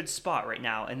pretty good spot right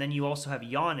now. And then you also have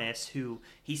Giannis, who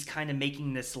he's kind of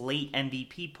making this late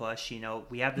MVP push.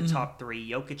 We have the top 3,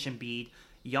 Jokic, Embiid,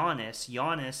 Giannis.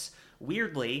 Giannis,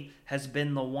 weirdly, has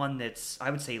been the one that's, I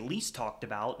would say, least talked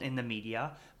about in the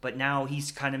media. But now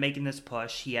he's kind of making this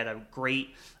push. He had a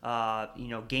great,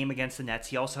 game against the Nets.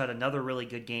 He also had another really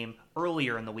good game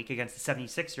earlier in the week against the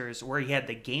 76ers where he had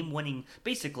the game-winning,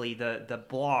 basically the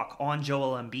block on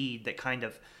Joel Embiid that kind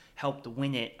of helped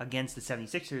win it against the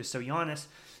 76ers. So Giannis,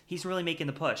 he's really making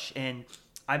the push. And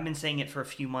I've been saying it for a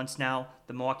few months now.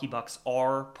 The Milwaukee Bucks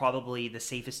are probably the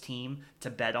safest team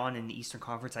to bet on in the Eastern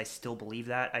Conference. I still believe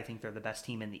that. I think they're the best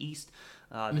team in the East.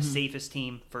 The safest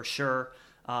team for sure.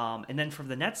 And then from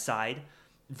the Nets side,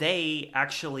 they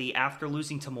actually, after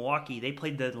losing to Milwaukee, they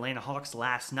played the Atlanta Hawks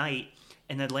last night,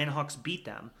 and the Atlanta Hawks beat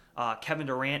them. Kevin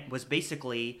Durant was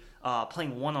basically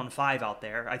playing 1-on-5 out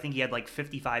there. I think he had like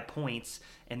 55 points,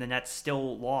 and the Nets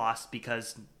still lost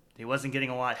because he wasn't getting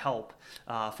a lot of help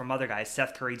from other guys.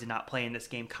 Seth Curry did not play in this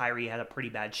game. Kyrie had a pretty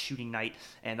bad shooting night,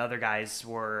 and other guys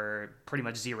were pretty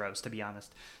much zeros, to be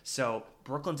honest. So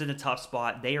Brooklyn's in a tough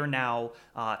spot. They are now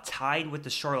tied with the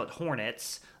Charlotte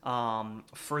Hornets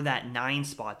for that 9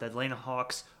 spot. The Atlanta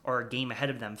Hawks are a game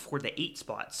ahead of them for the 8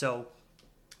 spot. So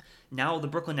now the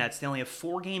Brooklyn Nets, they only have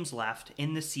 4 games left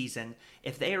in the season.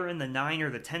 If they are in the 9 or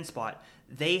the 10 spot,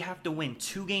 they have to win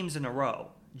 2 games in a row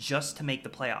just to make the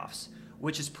playoffs,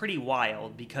 which is pretty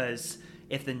wild because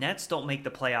if the Nets don't make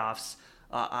the playoffs,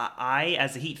 I,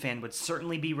 as a Heat fan, would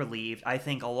certainly be relieved. I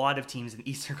think a lot of teams in the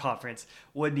Eastern Conference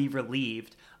would be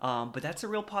relieved, but that's a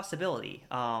real possibility,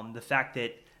 the fact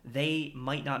that they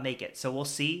might not make it. So we'll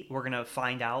see. We're going to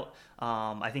find out,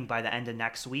 I think, by the end of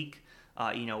next week,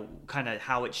 kind of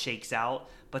how it shakes out.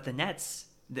 But the Nets,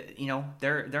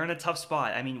 they're in a tough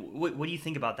spot. I mean, what do you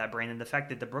think about that, Brandon? The fact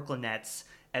that the Brooklyn Nets,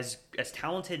 as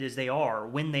talented as they are,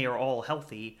 when they are all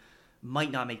healthy,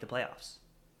 might not make the playoffs.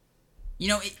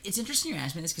 It's interesting you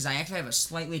asked me this because I actually have a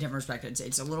slightly different perspective.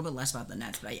 It's a little bit less about the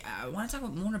Nets, but I want to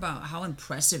talk more about how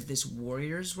impressive this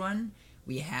Warriors run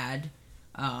we had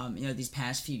these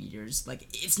past few years. Like,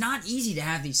 it's not easy to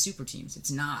have these super teams.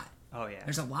 It's not. Oh, yeah.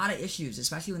 There's a lot of issues,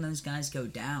 especially when those guys go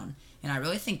down. And I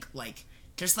really think, like,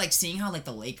 just, like, seeing how, like,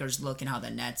 the Lakers look and how the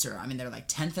Nets are, I mean, they're, like,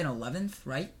 10th and 11th,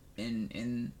 right?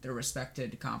 In their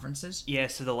respected conferences. Yeah,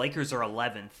 so the Lakers are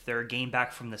 11th. They're a game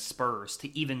back from the Spurs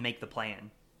to even make the play-in.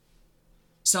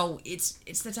 So it's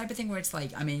the type of thing where it's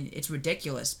like, I mean, it's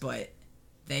ridiculous, but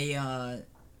they,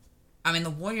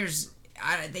 the Warriors,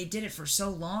 they did it for so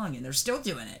long, and they're still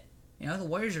doing it. The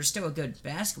Warriors are still a good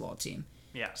basketball team.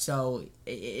 Yeah. So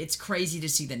it's crazy to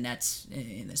see the Nets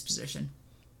in this position.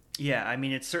 Yeah, I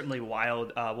mean, it's certainly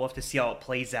wild. We'll have to see how it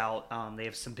plays out. They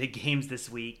have some big games this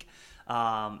week.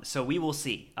 So we will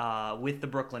see. With the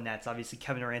Brooklyn Nets, obviously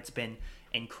Kevin Durant's been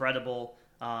incredible.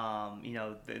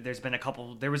 There's been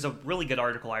there was a really good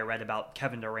article I read about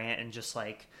Kevin Durant and just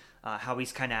like how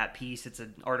he's kind of at peace. It's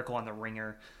an article on The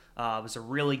Ringer. It was a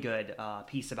really good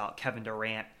piece about Kevin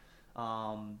Durant.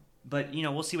 But,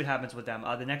 we'll see what happens with them.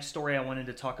 The next story I wanted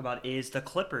to talk about is the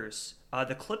Clippers.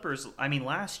 The Clippers,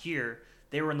 last year,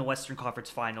 they were in the Western Conference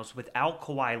Finals without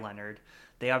Kawhi Leonard.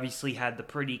 They obviously had the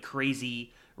pretty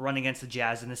crazy run against the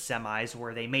Jazz in the semis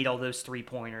where they made all those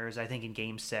three-pointers, I think, in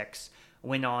Game 6,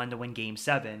 went on to win Game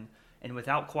 7. And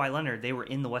without Kawhi Leonard, they were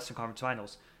in the Western Conference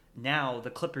Finals. Now, the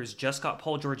Clippers just got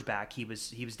Paul George back. He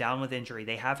was down with injury.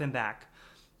 They have him back.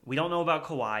 We don't know about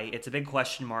Kawhi. It's a big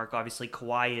question mark. Obviously,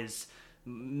 Kawhi is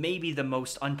maybe the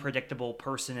most unpredictable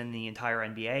person in the entire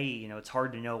NBA. It's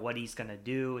hard to know what he's going to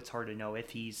do. It's hard to know if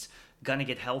he's going to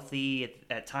get healthy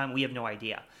at time. We have no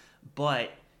idea. But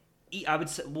I would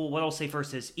say, what I'll say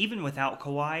first is, even without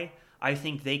Kawhi, I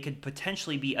think they could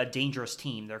potentially be a dangerous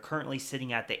team. They're currently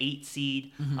sitting at the 8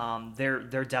 seed. Mm-hmm.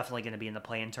 They're definitely going to be in the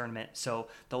play-in tournament. So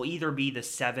they'll either be the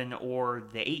 7 or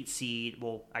the 8 seed.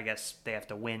 Well, I guess they have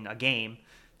to win a game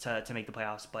to make the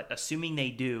playoffs. But assuming they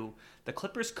do, the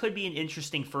Clippers could be an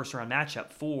interesting first-round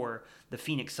matchup for the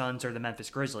Phoenix Suns or the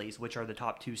Memphis Grizzlies, which are the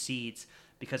top 2 seeds.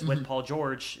 Because with Paul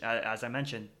George, as I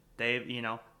mentioned, they're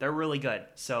really good.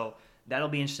 So that'll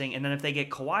be interesting. And then if they get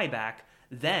Kawhi back,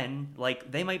 then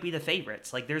they might be the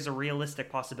favorites. There's a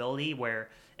realistic possibility where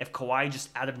if Kawhi just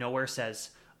out of nowhere says,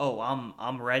 "Oh,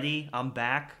 I'm ready. I'm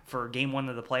back for Game 1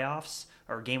 of the playoffs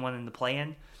or Game 1 in the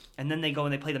play-in," and then they go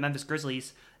and they play the Memphis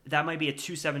Grizzlies, that might be a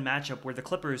 2-7 matchup where the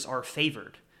Clippers are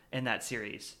favored in that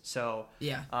series. So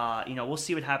yeah, we'll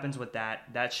see what happens with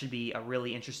that. That should be a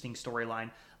really interesting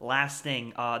storyline. Last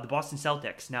thing, the Boston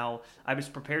Celtics. Now, I was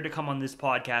prepared to come on this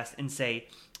podcast and say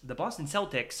the Boston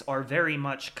Celtics are very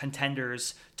much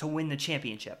contenders to win the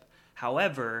championship.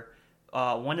 However,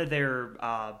 one of their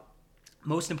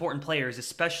most important players,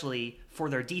 especially for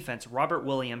their defense, Robert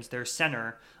Williams, their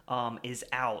center, is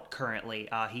out currently.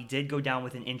 He did go down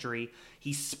with an injury.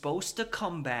 He's supposed to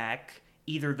come back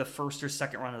either the first or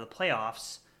second round of the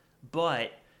playoffs,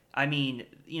 but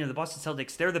the Boston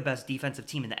Celtics, they're the best defensive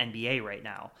team in the NBA right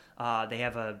now. They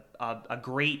have a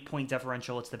great point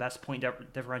differential. It's the best point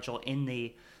differential in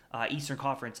the Eastern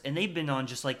Conference, and they've been on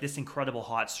just this incredible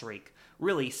hot streak,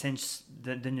 really, since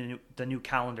the new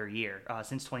calendar year,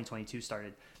 since 2022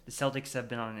 started. The Celtics have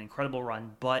been on an incredible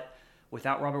run, but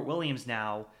without Robert Williams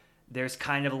now, there's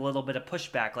kind of a little bit of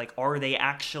pushback. Are they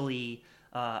actually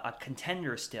a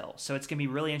contender still? So it's going to be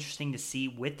really interesting to see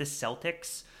with the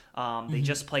Celtics. They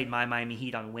just played my Miami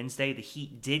Heat on Wednesday. The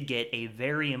Heat did get a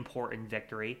very important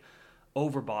victory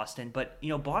over Boston, but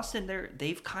Boston,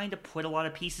 they've kind of put a lot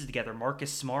of pieces together.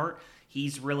 Marcus Smart,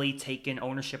 he's really taken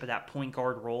ownership of that point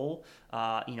guard role.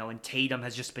 And Tatum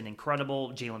has just been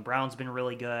incredible. Jaylen Brown's been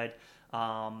really good.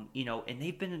 And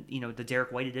they've been, the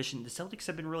Derek White edition. The Celtics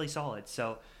have been really solid.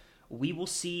 So we will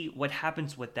see what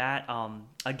happens with that.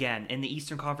 Again, in the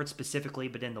Eastern Conference specifically,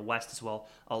 but in the West as well,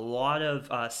 a lot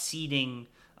of seeding,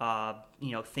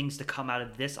 things to come out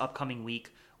of this upcoming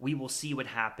week. We will see what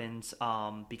happens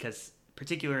because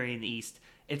particularly in the East,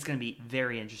 it's going to be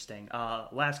very interesting.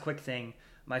 Last quick thing,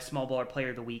 my small baller player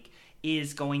of the week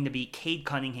is going to be Cade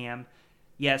Cunningham.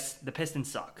 Yes, the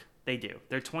Pistons suck. They do.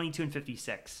 They're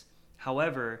 22-56.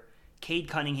 However, Cade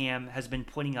Cunningham has been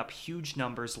putting up huge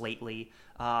numbers lately.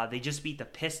 They just beat the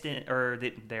Pistons, or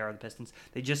they are the Pistons.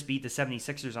 They just beat the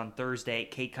 76ers on Thursday.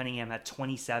 Cade Cunningham had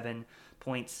 27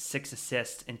 points, 6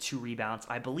 assists, and 2 rebounds.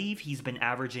 I believe he's been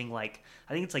averaging I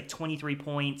think it's 23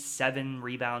 points, 7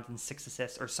 rebounds, and 6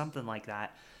 assists, or something like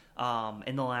that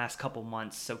in the last couple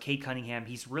months. So Cade Cunningham,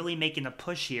 he's really making a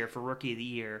push here for Rookie of the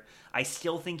Year. I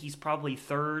still think he's probably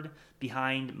third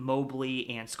behind Mobley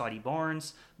and Scotty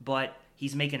Barnes, but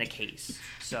he's making a case.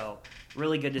 So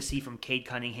really good to see from Cade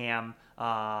Cunningham.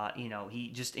 He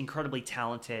just incredibly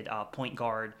talented point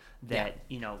guard that,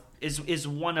 is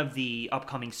one of the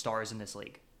upcoming stars in this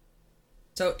league.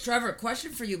 So, Trevor,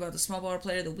 question for you about the small baller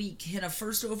player of the week. Can a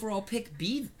first overall pick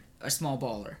be a small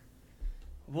baller?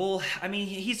 Well, I mean,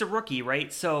 he's a rookie,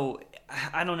 right? So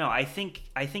I don't know. I think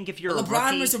if you're LeBron a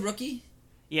rookie, was a rookie?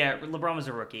 yeah, LeBron was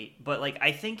a rookie, but like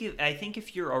I think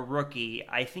if you're a rookie,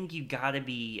 I think you got to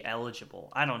be eligible.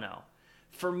 I don't know.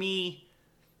 For me,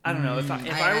 I don't know if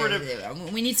I were to.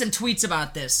 We need some tweets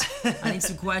about this. I need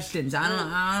some questions.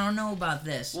 I don't know about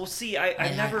this. We'll see.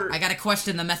 I never. I got to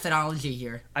question the methodology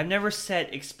here. I've never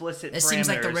set explicit. It parameters. seems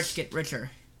like the rich get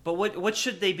richer. But what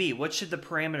should they be? What should the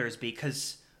parameters be?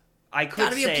 Because I could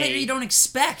Gotta be say a player you don't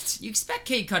expect. You expect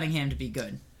Cade Cunningham to be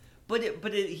good.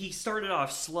 But he started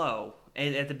off slow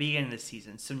at the beginning of the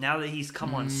season. So now that he's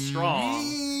come on strong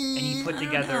and he put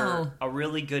together a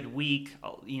really good week,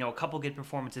 a couple good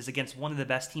performances against one of the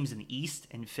best teams in the East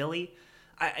in Philly,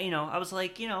 I was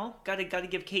like, gotta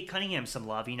give Cade Cunningham some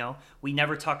love. We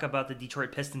never talk about the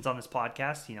Detroit Pistons on this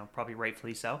podcast, probably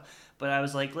rightfully so. But I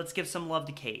was like, let's give some love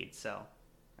to Cade. So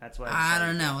that's what I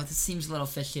don't know. This seems a little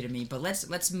fishy to me. But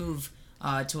let's move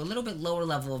to a little bit lower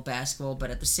level of basketball, but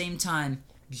at the same time,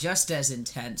 just as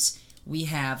intense. We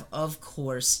have, of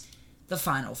course, the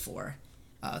Final Four,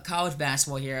 college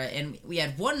basketball here, and we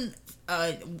had one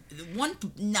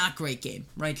not great game,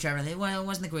 right, Trevor? It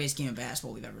wasn't the greatest game of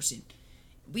basketball we've ever seen.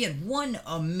 We had one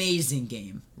amazing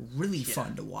game, really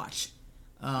fun to watch.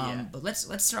 But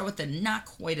let's start with the not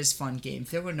quite as fun game,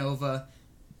 Villanova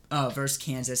versus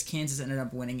Kansas. Kansas ended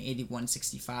up winning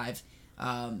 81-65.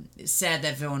 It's sad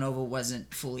that Villanova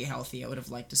wasn't fully healthy. I would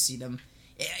have liked to see them.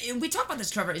 And we talk about this,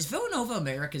 Trevor. Is Villanova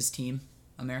America's team?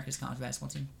 America's college basketball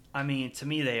team? I mean, to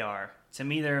me they are. To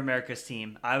me, they're America's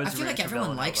team. I feel like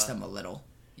everyone likes them a little,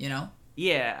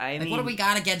 Yeah, I mean... what do we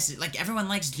got against it? Like, everyone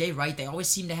likes Jay Wright. They always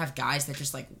seem to have guys that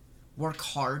just, work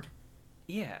hard.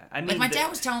 Yeah, I mean... Like, my dad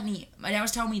was telling me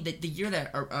that the year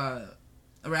that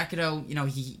Arakido,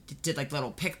 he did,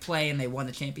 little pick play and they won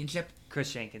the championship.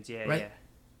 Chris Jenkins, yeah, right? yeah.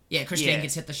 Yeah, Chris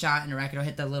Jenkins hit the shot and Arakido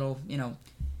hit the little,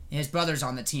 his brother's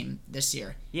on the team this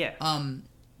year. Yeah.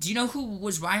 Do you know who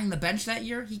was riding the bench that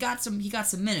year? He got some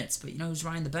minutes, but you know who's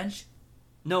riding the bench?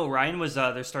 No, Ryan was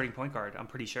their starting point guard, I'm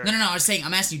pretty sure. No,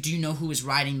 I'm asking you, do you know who was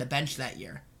riding the bench that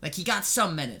year? Like, he got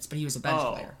some minutes, but he was a bench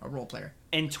player, a role player.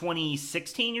 In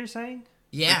 2016, you're saying?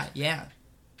 Yeah.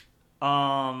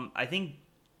 I think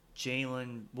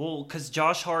Jalen... Well, because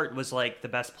Josh Hart was, the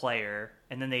best player,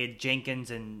 and then they had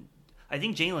Jenkins, and I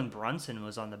think Jalen Brunson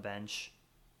was on the bench.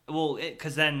 Well,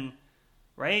 because then...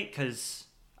 Right? Because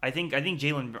I think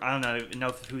Jalen... I don't know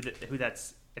who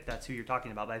that's... If that's who you're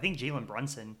talking about, but I think Jalen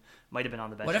Brunson might have been on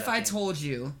the bench. What if I told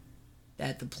you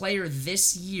that the player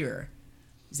this year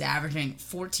is averaging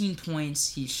 14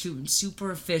 points, he's shooting super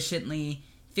efficiently,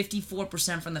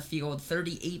 54% from the field,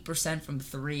 38% from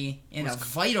three, and a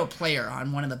vital player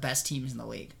on one of the best teams in the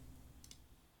league?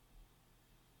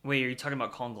 Wait, are you talking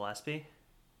about Colin Gillespie?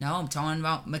 No, I'm talking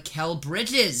about Mikal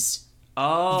Bridges.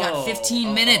 Oh. He got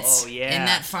 15 minutes in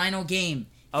that final game.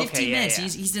 15 minutes. Yeah.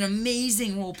 He's an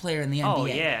amazing role player in the NBA. Oh,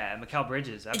 yeah. Mikal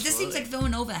Bridges, absolutely. It just seems like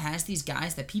Villanova has these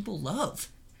guys that people love.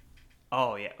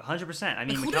 Oh, yeah. 100%. I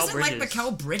mean, who Mikal doesn't Bridges... like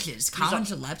Mikal Bridges? Colin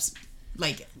Gillespie?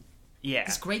 Yeah.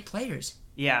 He's great players.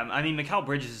 Yeah, I mean, Mikal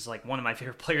Bridges is, one of my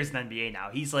favorite players in the NBA now.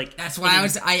 He's, That's why I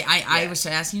was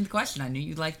asking you the question. I knew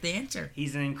you'd like the answer.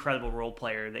 He's an incredible role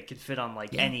player that could fit on,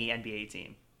 any NBA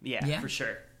team. Yeah, for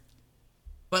sure.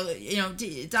 Well,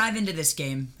 dive into this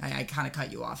game. I kind of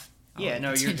cut you off. Yeah,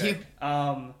 no, you're good.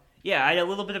 Yeah, I had a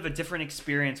little bit of a different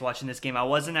experience watching this game. I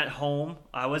wasn't at home.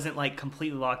 I wasn't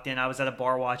completely locked in. I was at a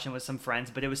bar watching with some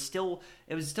friends, but it was still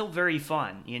very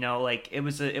fun. It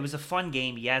was a fun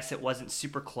game. Yes, it wasn't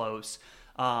super close.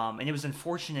 And it was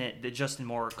unfortunate that Justin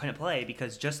Moore couldn't play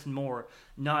because Justin Moore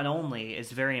not only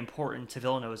is very important to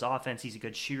Villanova's offense, he's a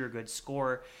good shooter, good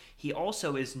scorer. He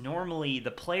also is normally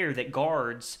the player that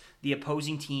guards the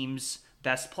opposing team's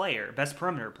best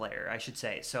perimeter player, I should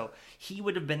say. So he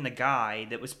would have been the guy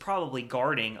that was probably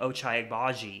guarding Ochai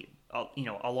Agbaji,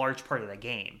 a large part of the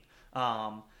game.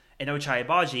 And Ochai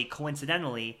Agbaji,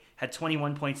 coincidentally, had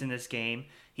 21 points in this game.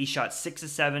 He shot 6 of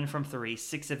 7 from 3,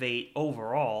 6 of 8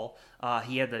 overall.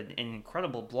 He had an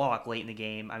incredible block late in the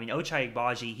game. I mean, Ochai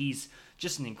Agbaji, he's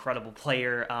just an incredible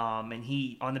player, and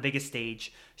he, on the biggest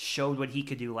stage, showed what he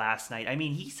could do last night. I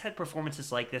mean, he's had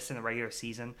performances like this in the regular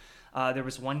season. There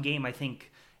was one game, I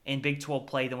think, in Big 12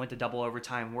 play that went to double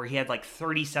overtime where he had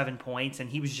 37 points, and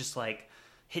he was just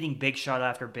hitting big shot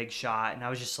after big shot, and I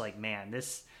was just like, man,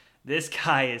 this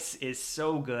guy is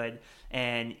so good.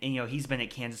 And he's been at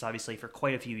Kansas obviously for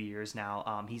quite a few years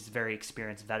now. He's a very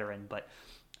experienced veteran, but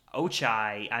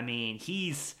Ochai, I mean,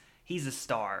 he's he's a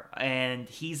star, and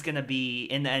he's gonna be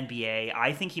in the NBA.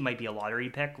 I think he might be a lottery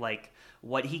pick. Like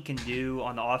what he can do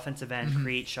on the offensive end,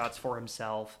 create shots for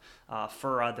himself,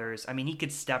 for others. I mean, he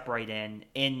could step right in,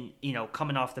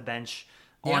 coming off the bench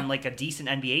on like a decent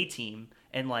NBA team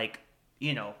and like,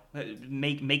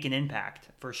 make an impact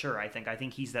for sure. I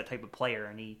think he's that type of player,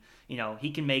 and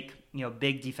he can make,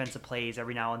 big defensive plays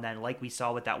every now and then, like we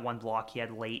saw with that one block he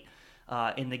had late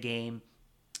in the game.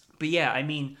 But yeah, I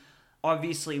mean,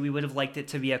 obviously we would have liked it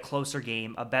to be a closer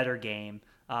game, a better game.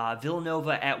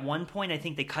 Villanova at one point, I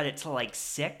think they cut it to like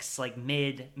 6, like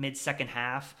mid second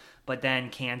half, but then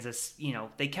Kansas,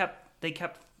 they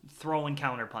kept throwing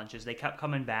counter punches. They kept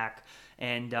coming back,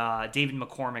 and David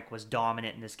McCormick was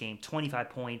dominant in this game. 25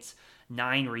 points,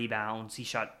 9 rebounds. He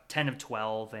shot 10 of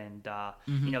 12, and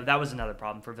that was another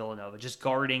problem for Villanova. Just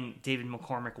guarding David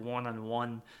McCormick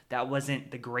one-on-one, that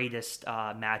wasn't the greatest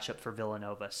matchup for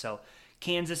Villanova. So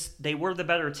Kansas, they were the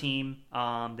better team.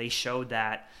 They showed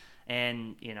that,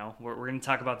 and we're going to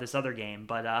talk about this other game,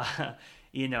 but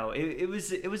it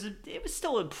was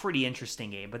still a pretty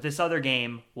interesting game. But this other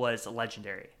game was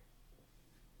legendary.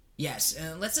 Yes,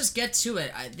 let's just get to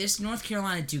it. This North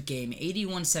Carolina Duke game,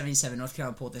 81-77, North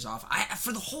Carolina pulled this off.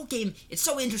 For the whole game, it's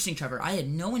so interesting, Trevor. I had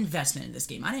no investment in this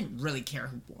game. I didn't really care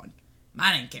who won.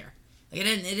 I didn't care. Like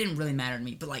it didn't really matter to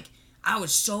me. But like, I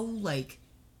was so like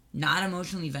not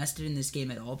emotionally invested in this game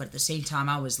at all. But at the same time,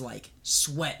 I was like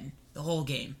sweating the whole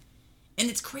game. And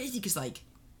it's crazy because like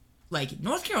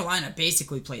North Carolina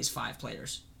basically plays 5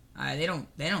 players. They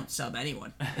don't sub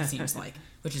anyone. It seems like,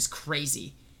 which is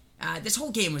crazy. This whole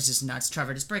game was just nuts,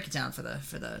 Trevor. Just break it down for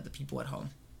the people at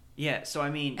home. Yeah, so I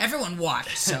mean, everyone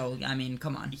watched. So I mean,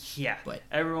 come on. Yeah, but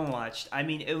everyone watched. I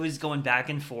mean, it was going back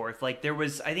and forth. Like there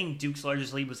was, I think Duke's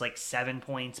largest lead was like 7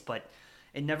 points, but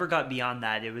it never got beyond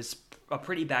that. It was a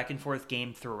pretty back and forth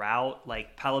game throughout.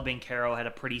 Like Paolo Banchero had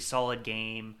a pretty solid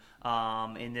game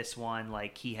in this one.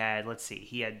 Like he had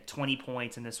 20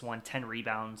 points in this one, 10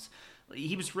 rebounds.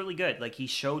 He was really good. Like he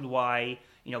showed why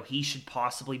he should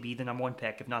possibly be the number 1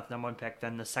 pick. If not the number 1 pick,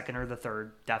 then the second or the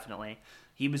third, definitely.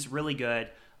 He was really good.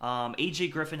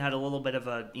 AJ Griffin had a little bit of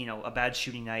a bad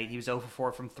shooting night. He was 0 for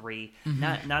 4 from 3.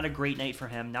 Not a great night for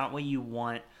him. Not what you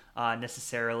want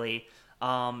necessarily.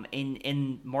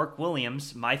 In Mark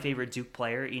Williams, my favorite Duke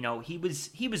player, he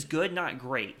was good, not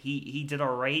great. He did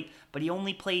all right, but he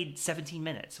only played 17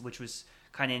 minutes, which was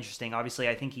kind of interesting. Obviously,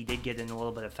 I think he did get in a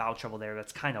little bit of foul trouble there.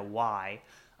 That's kind of why,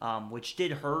 which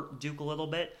did hurt Duke a little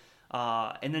bit.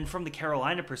 And then from the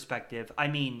Carolina perspective, I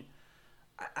mean,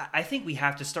 I think we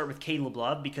have to start with Caleb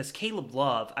Love, because Caleb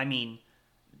Love, I mean,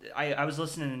 I was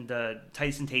listening to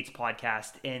Tyson Tate's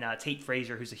podcast, and Tate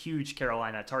Frazier, who's a huge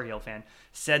Carolina Tar Heel fan,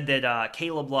 said that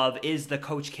Caleb Love is the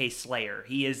Coach K slayer.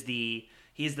 He is the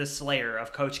slayer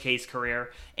of Coach K's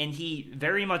career, and he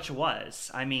very much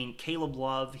was. I mean, Caleb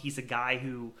Love, he's a guy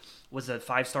who was a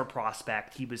 5-star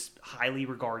prospect. He was highly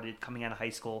regarded coming out of high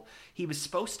school. He was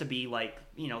supposed to be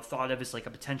thought of as like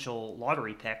a potential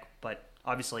lottery pick, but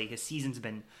obviously his season's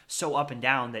been so up and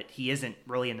down that he isn't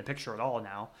really in the picture at all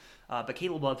now. But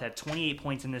Caleb Love had 28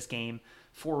 points in this game,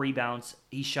 4 rebounds.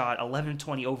 He shot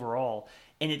 11-20 overall,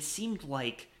 and it seemed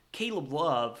like Caleb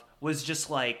Love was just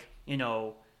like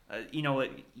Armando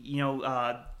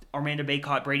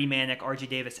Bacot, Brady Manick, RJ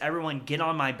Davis, everyone get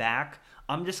on my back.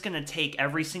 I'm just going to take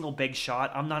every single big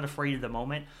shot. I'm not afraid of the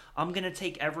moment. I'm going to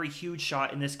take every huge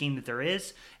shot in this game that there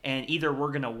is, and either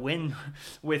we're going to win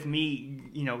with me,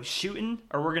 shooting,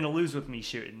 or we're going to lose with me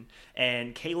shooting.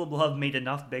 And Caleb Love made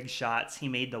enough big shots. He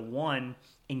made the one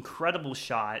incredible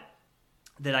shot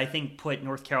that I think put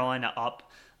North Carolina up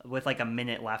with like a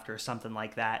minute left or something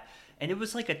like that. And it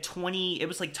was like it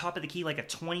was like top of the key, like a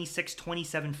 26,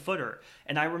 27 footer.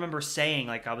 And I remember saying,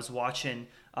 like, I was watching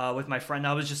with my friend,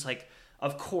 I was just like,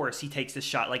 of course he takes this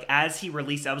shot. Like, as he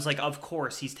released, I was like, of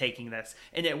course he's taking this.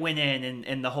 And it went in,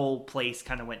 and the whole place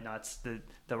kind of went nuts,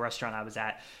 the restaurant I was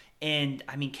at. And,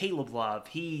 I mean, Caleb Love,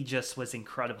 he just was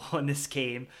incredible in this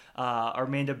game.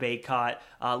 Armando Bacot,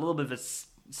 a little bit of a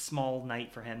small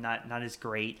night for him, not as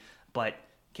great. But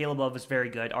Caleb Love was very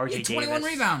good. RJ Davis. 21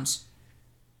 rebounds.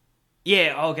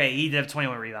 Yeah, okay, he did have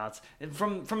 21 rebounds.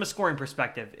 From a scoring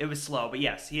perspective, it was slow, but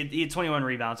yes, he had 21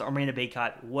 rebounds. Armando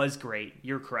Bacot was great.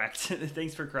 You're correct.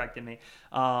 Thanks for correcting me.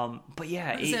 But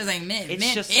yeah,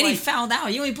 he fouled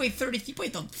out. He only played 30. He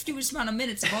played the fewest amount of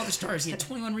minutes of all the stars. He had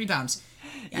 21 rebounds.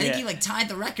 I think he tied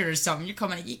the record or something. You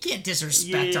can't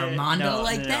disrespect Armando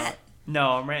that.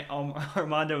 No,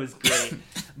 Armando was great.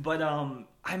 But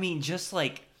I mean, just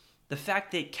like the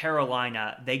fact that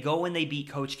Carolina, they go and they beat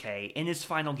Coach K in his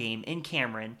final game in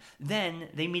Cameron, then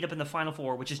they meet up in the Final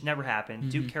Four, which has never happened.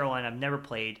 Duke, Carolina have never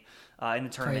played in the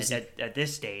tournament at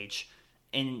this stage.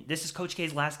 And this is Coach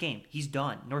K's last game. He's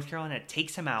done. North Carolina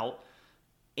takes him out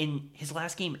in his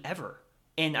last game ever.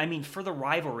 And, I mean, for the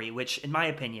rivalry, which, in my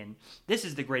opinion, this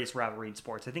is the greatest rivalry in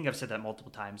sports. I think I've said that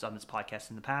multiple times on this podcast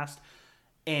in the past.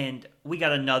 And we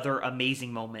got another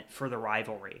amazing moment for the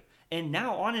rivalry. And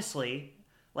now, honestly,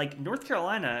 like, North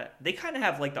Carolina, they kind of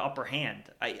have, like, the upper hand,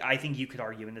 I think you could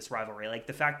argue, in this rivalry. Like,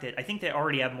 the fact that I think they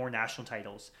already have more national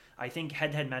titles. I think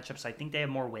head-to-head matchups, I think they have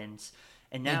more wins.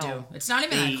 And now they do. It's not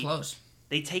even that close.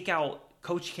 They take out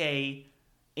Coach K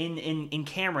in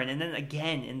Cameron and then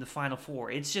again in the Final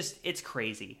Four. It's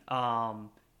crazy.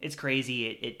 It's crazy.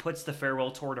 It puts the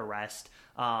farewell tour to rest.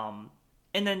 And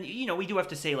then, we do have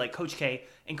to say, like, Coach K,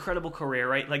 incredible career,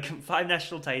 right? Like, 5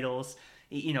 national titles,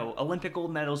 Olympic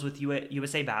gold medals with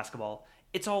USA basketball.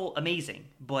 It's all amazing.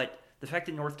 But the fact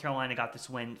that North Carolina got this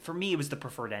win, for me, it was the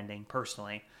preferred ending,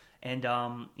 personally. And,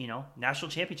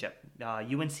 national championship,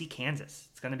 UNC Kansas.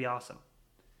 It's going to be awesome.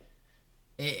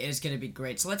 It is going to be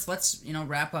great. So let's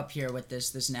wrap up here with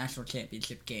this national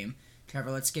championship game. Trevor,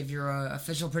 let's give your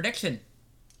official prediction.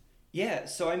 Yeah,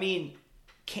 so I mean,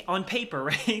 on paper,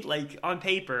 right? Like, on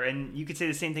paper, and you could say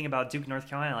the same thing about Duke, North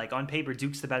Carolina. Like, on paper,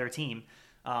 Duke's the better team.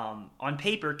 On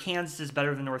paper, Kansas is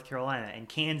better than North Carolina. And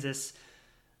Kansas,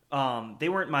 they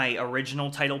weren't my original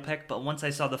title pick, but once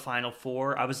I saw the Final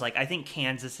Four, I was like, I think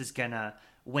Kansas is going to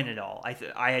win it all.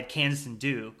 I had Kansas and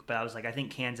Duke, but I was like, I think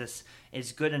Kansas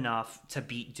is good enough to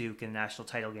beat Duke in the national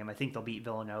title game. I think they'll beat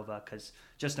Villanova because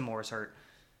Justin Moore is hurt.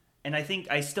 And I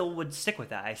think I still would stick with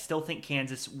that. I still think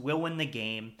Kansas will win the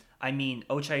game. I mean,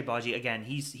 Ochai Agbaji, again,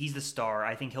 he's the star.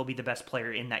 I think he'll be the best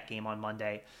player in that game on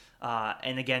Monday.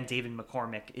 And again, David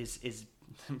McCormick is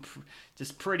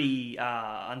just pretty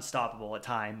unstoppable at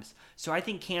times. So I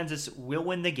think Kansas will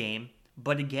win the game.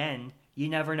 But again, you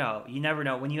never know. You never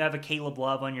know. When you have a Caleb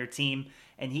Love on your team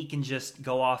and he can just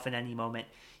go off in any moment,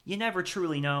 you never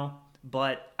truly know.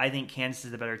 But I think Kansas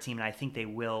is the better team, and I think they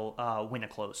will win a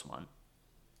close one.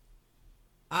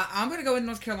 I'm going to go with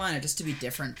North Carolina just to be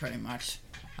different, pretty much.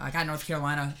 I got North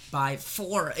Carolina by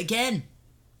 4 again.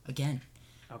 Okay.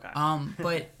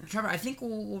 But Trevor, I think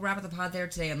we'll wrap up the pod there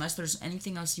today, unless there's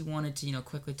anything else you wanted to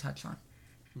quickly touch on.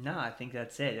 No, I think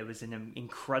that's it. It was an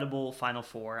incredible Final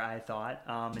Four, I thought.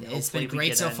 And it's been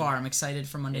great so far. I'm excited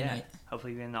for Monday night.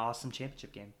 Hopefully we get an awesome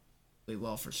championship game. We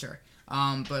will, for sure.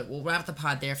 But we'll wrap the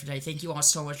pod there for today. Thank you all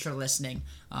so much for listening.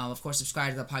 Of course,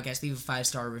 subscribe to the podcast. Leave a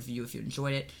 5-star review if you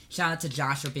enjoyed it. Shout out to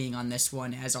Josh for being on this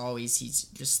one. As always, he's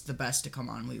just the best to come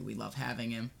on. We love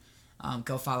having him.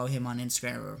 Go follow him on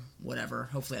Instagram or whatever.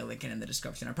 Hopefully I'll link it in the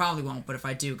description. I probably won't, but if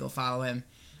I do, go follow him.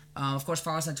 Of course,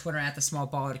 follow us on Twitter at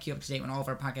 @TheSmallBaller to keep up to date when all of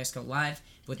our podcasts go live.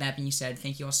 With that being said,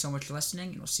 thank you all so much for listening,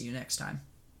 and we'll see you next time.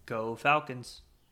 Go Falcons.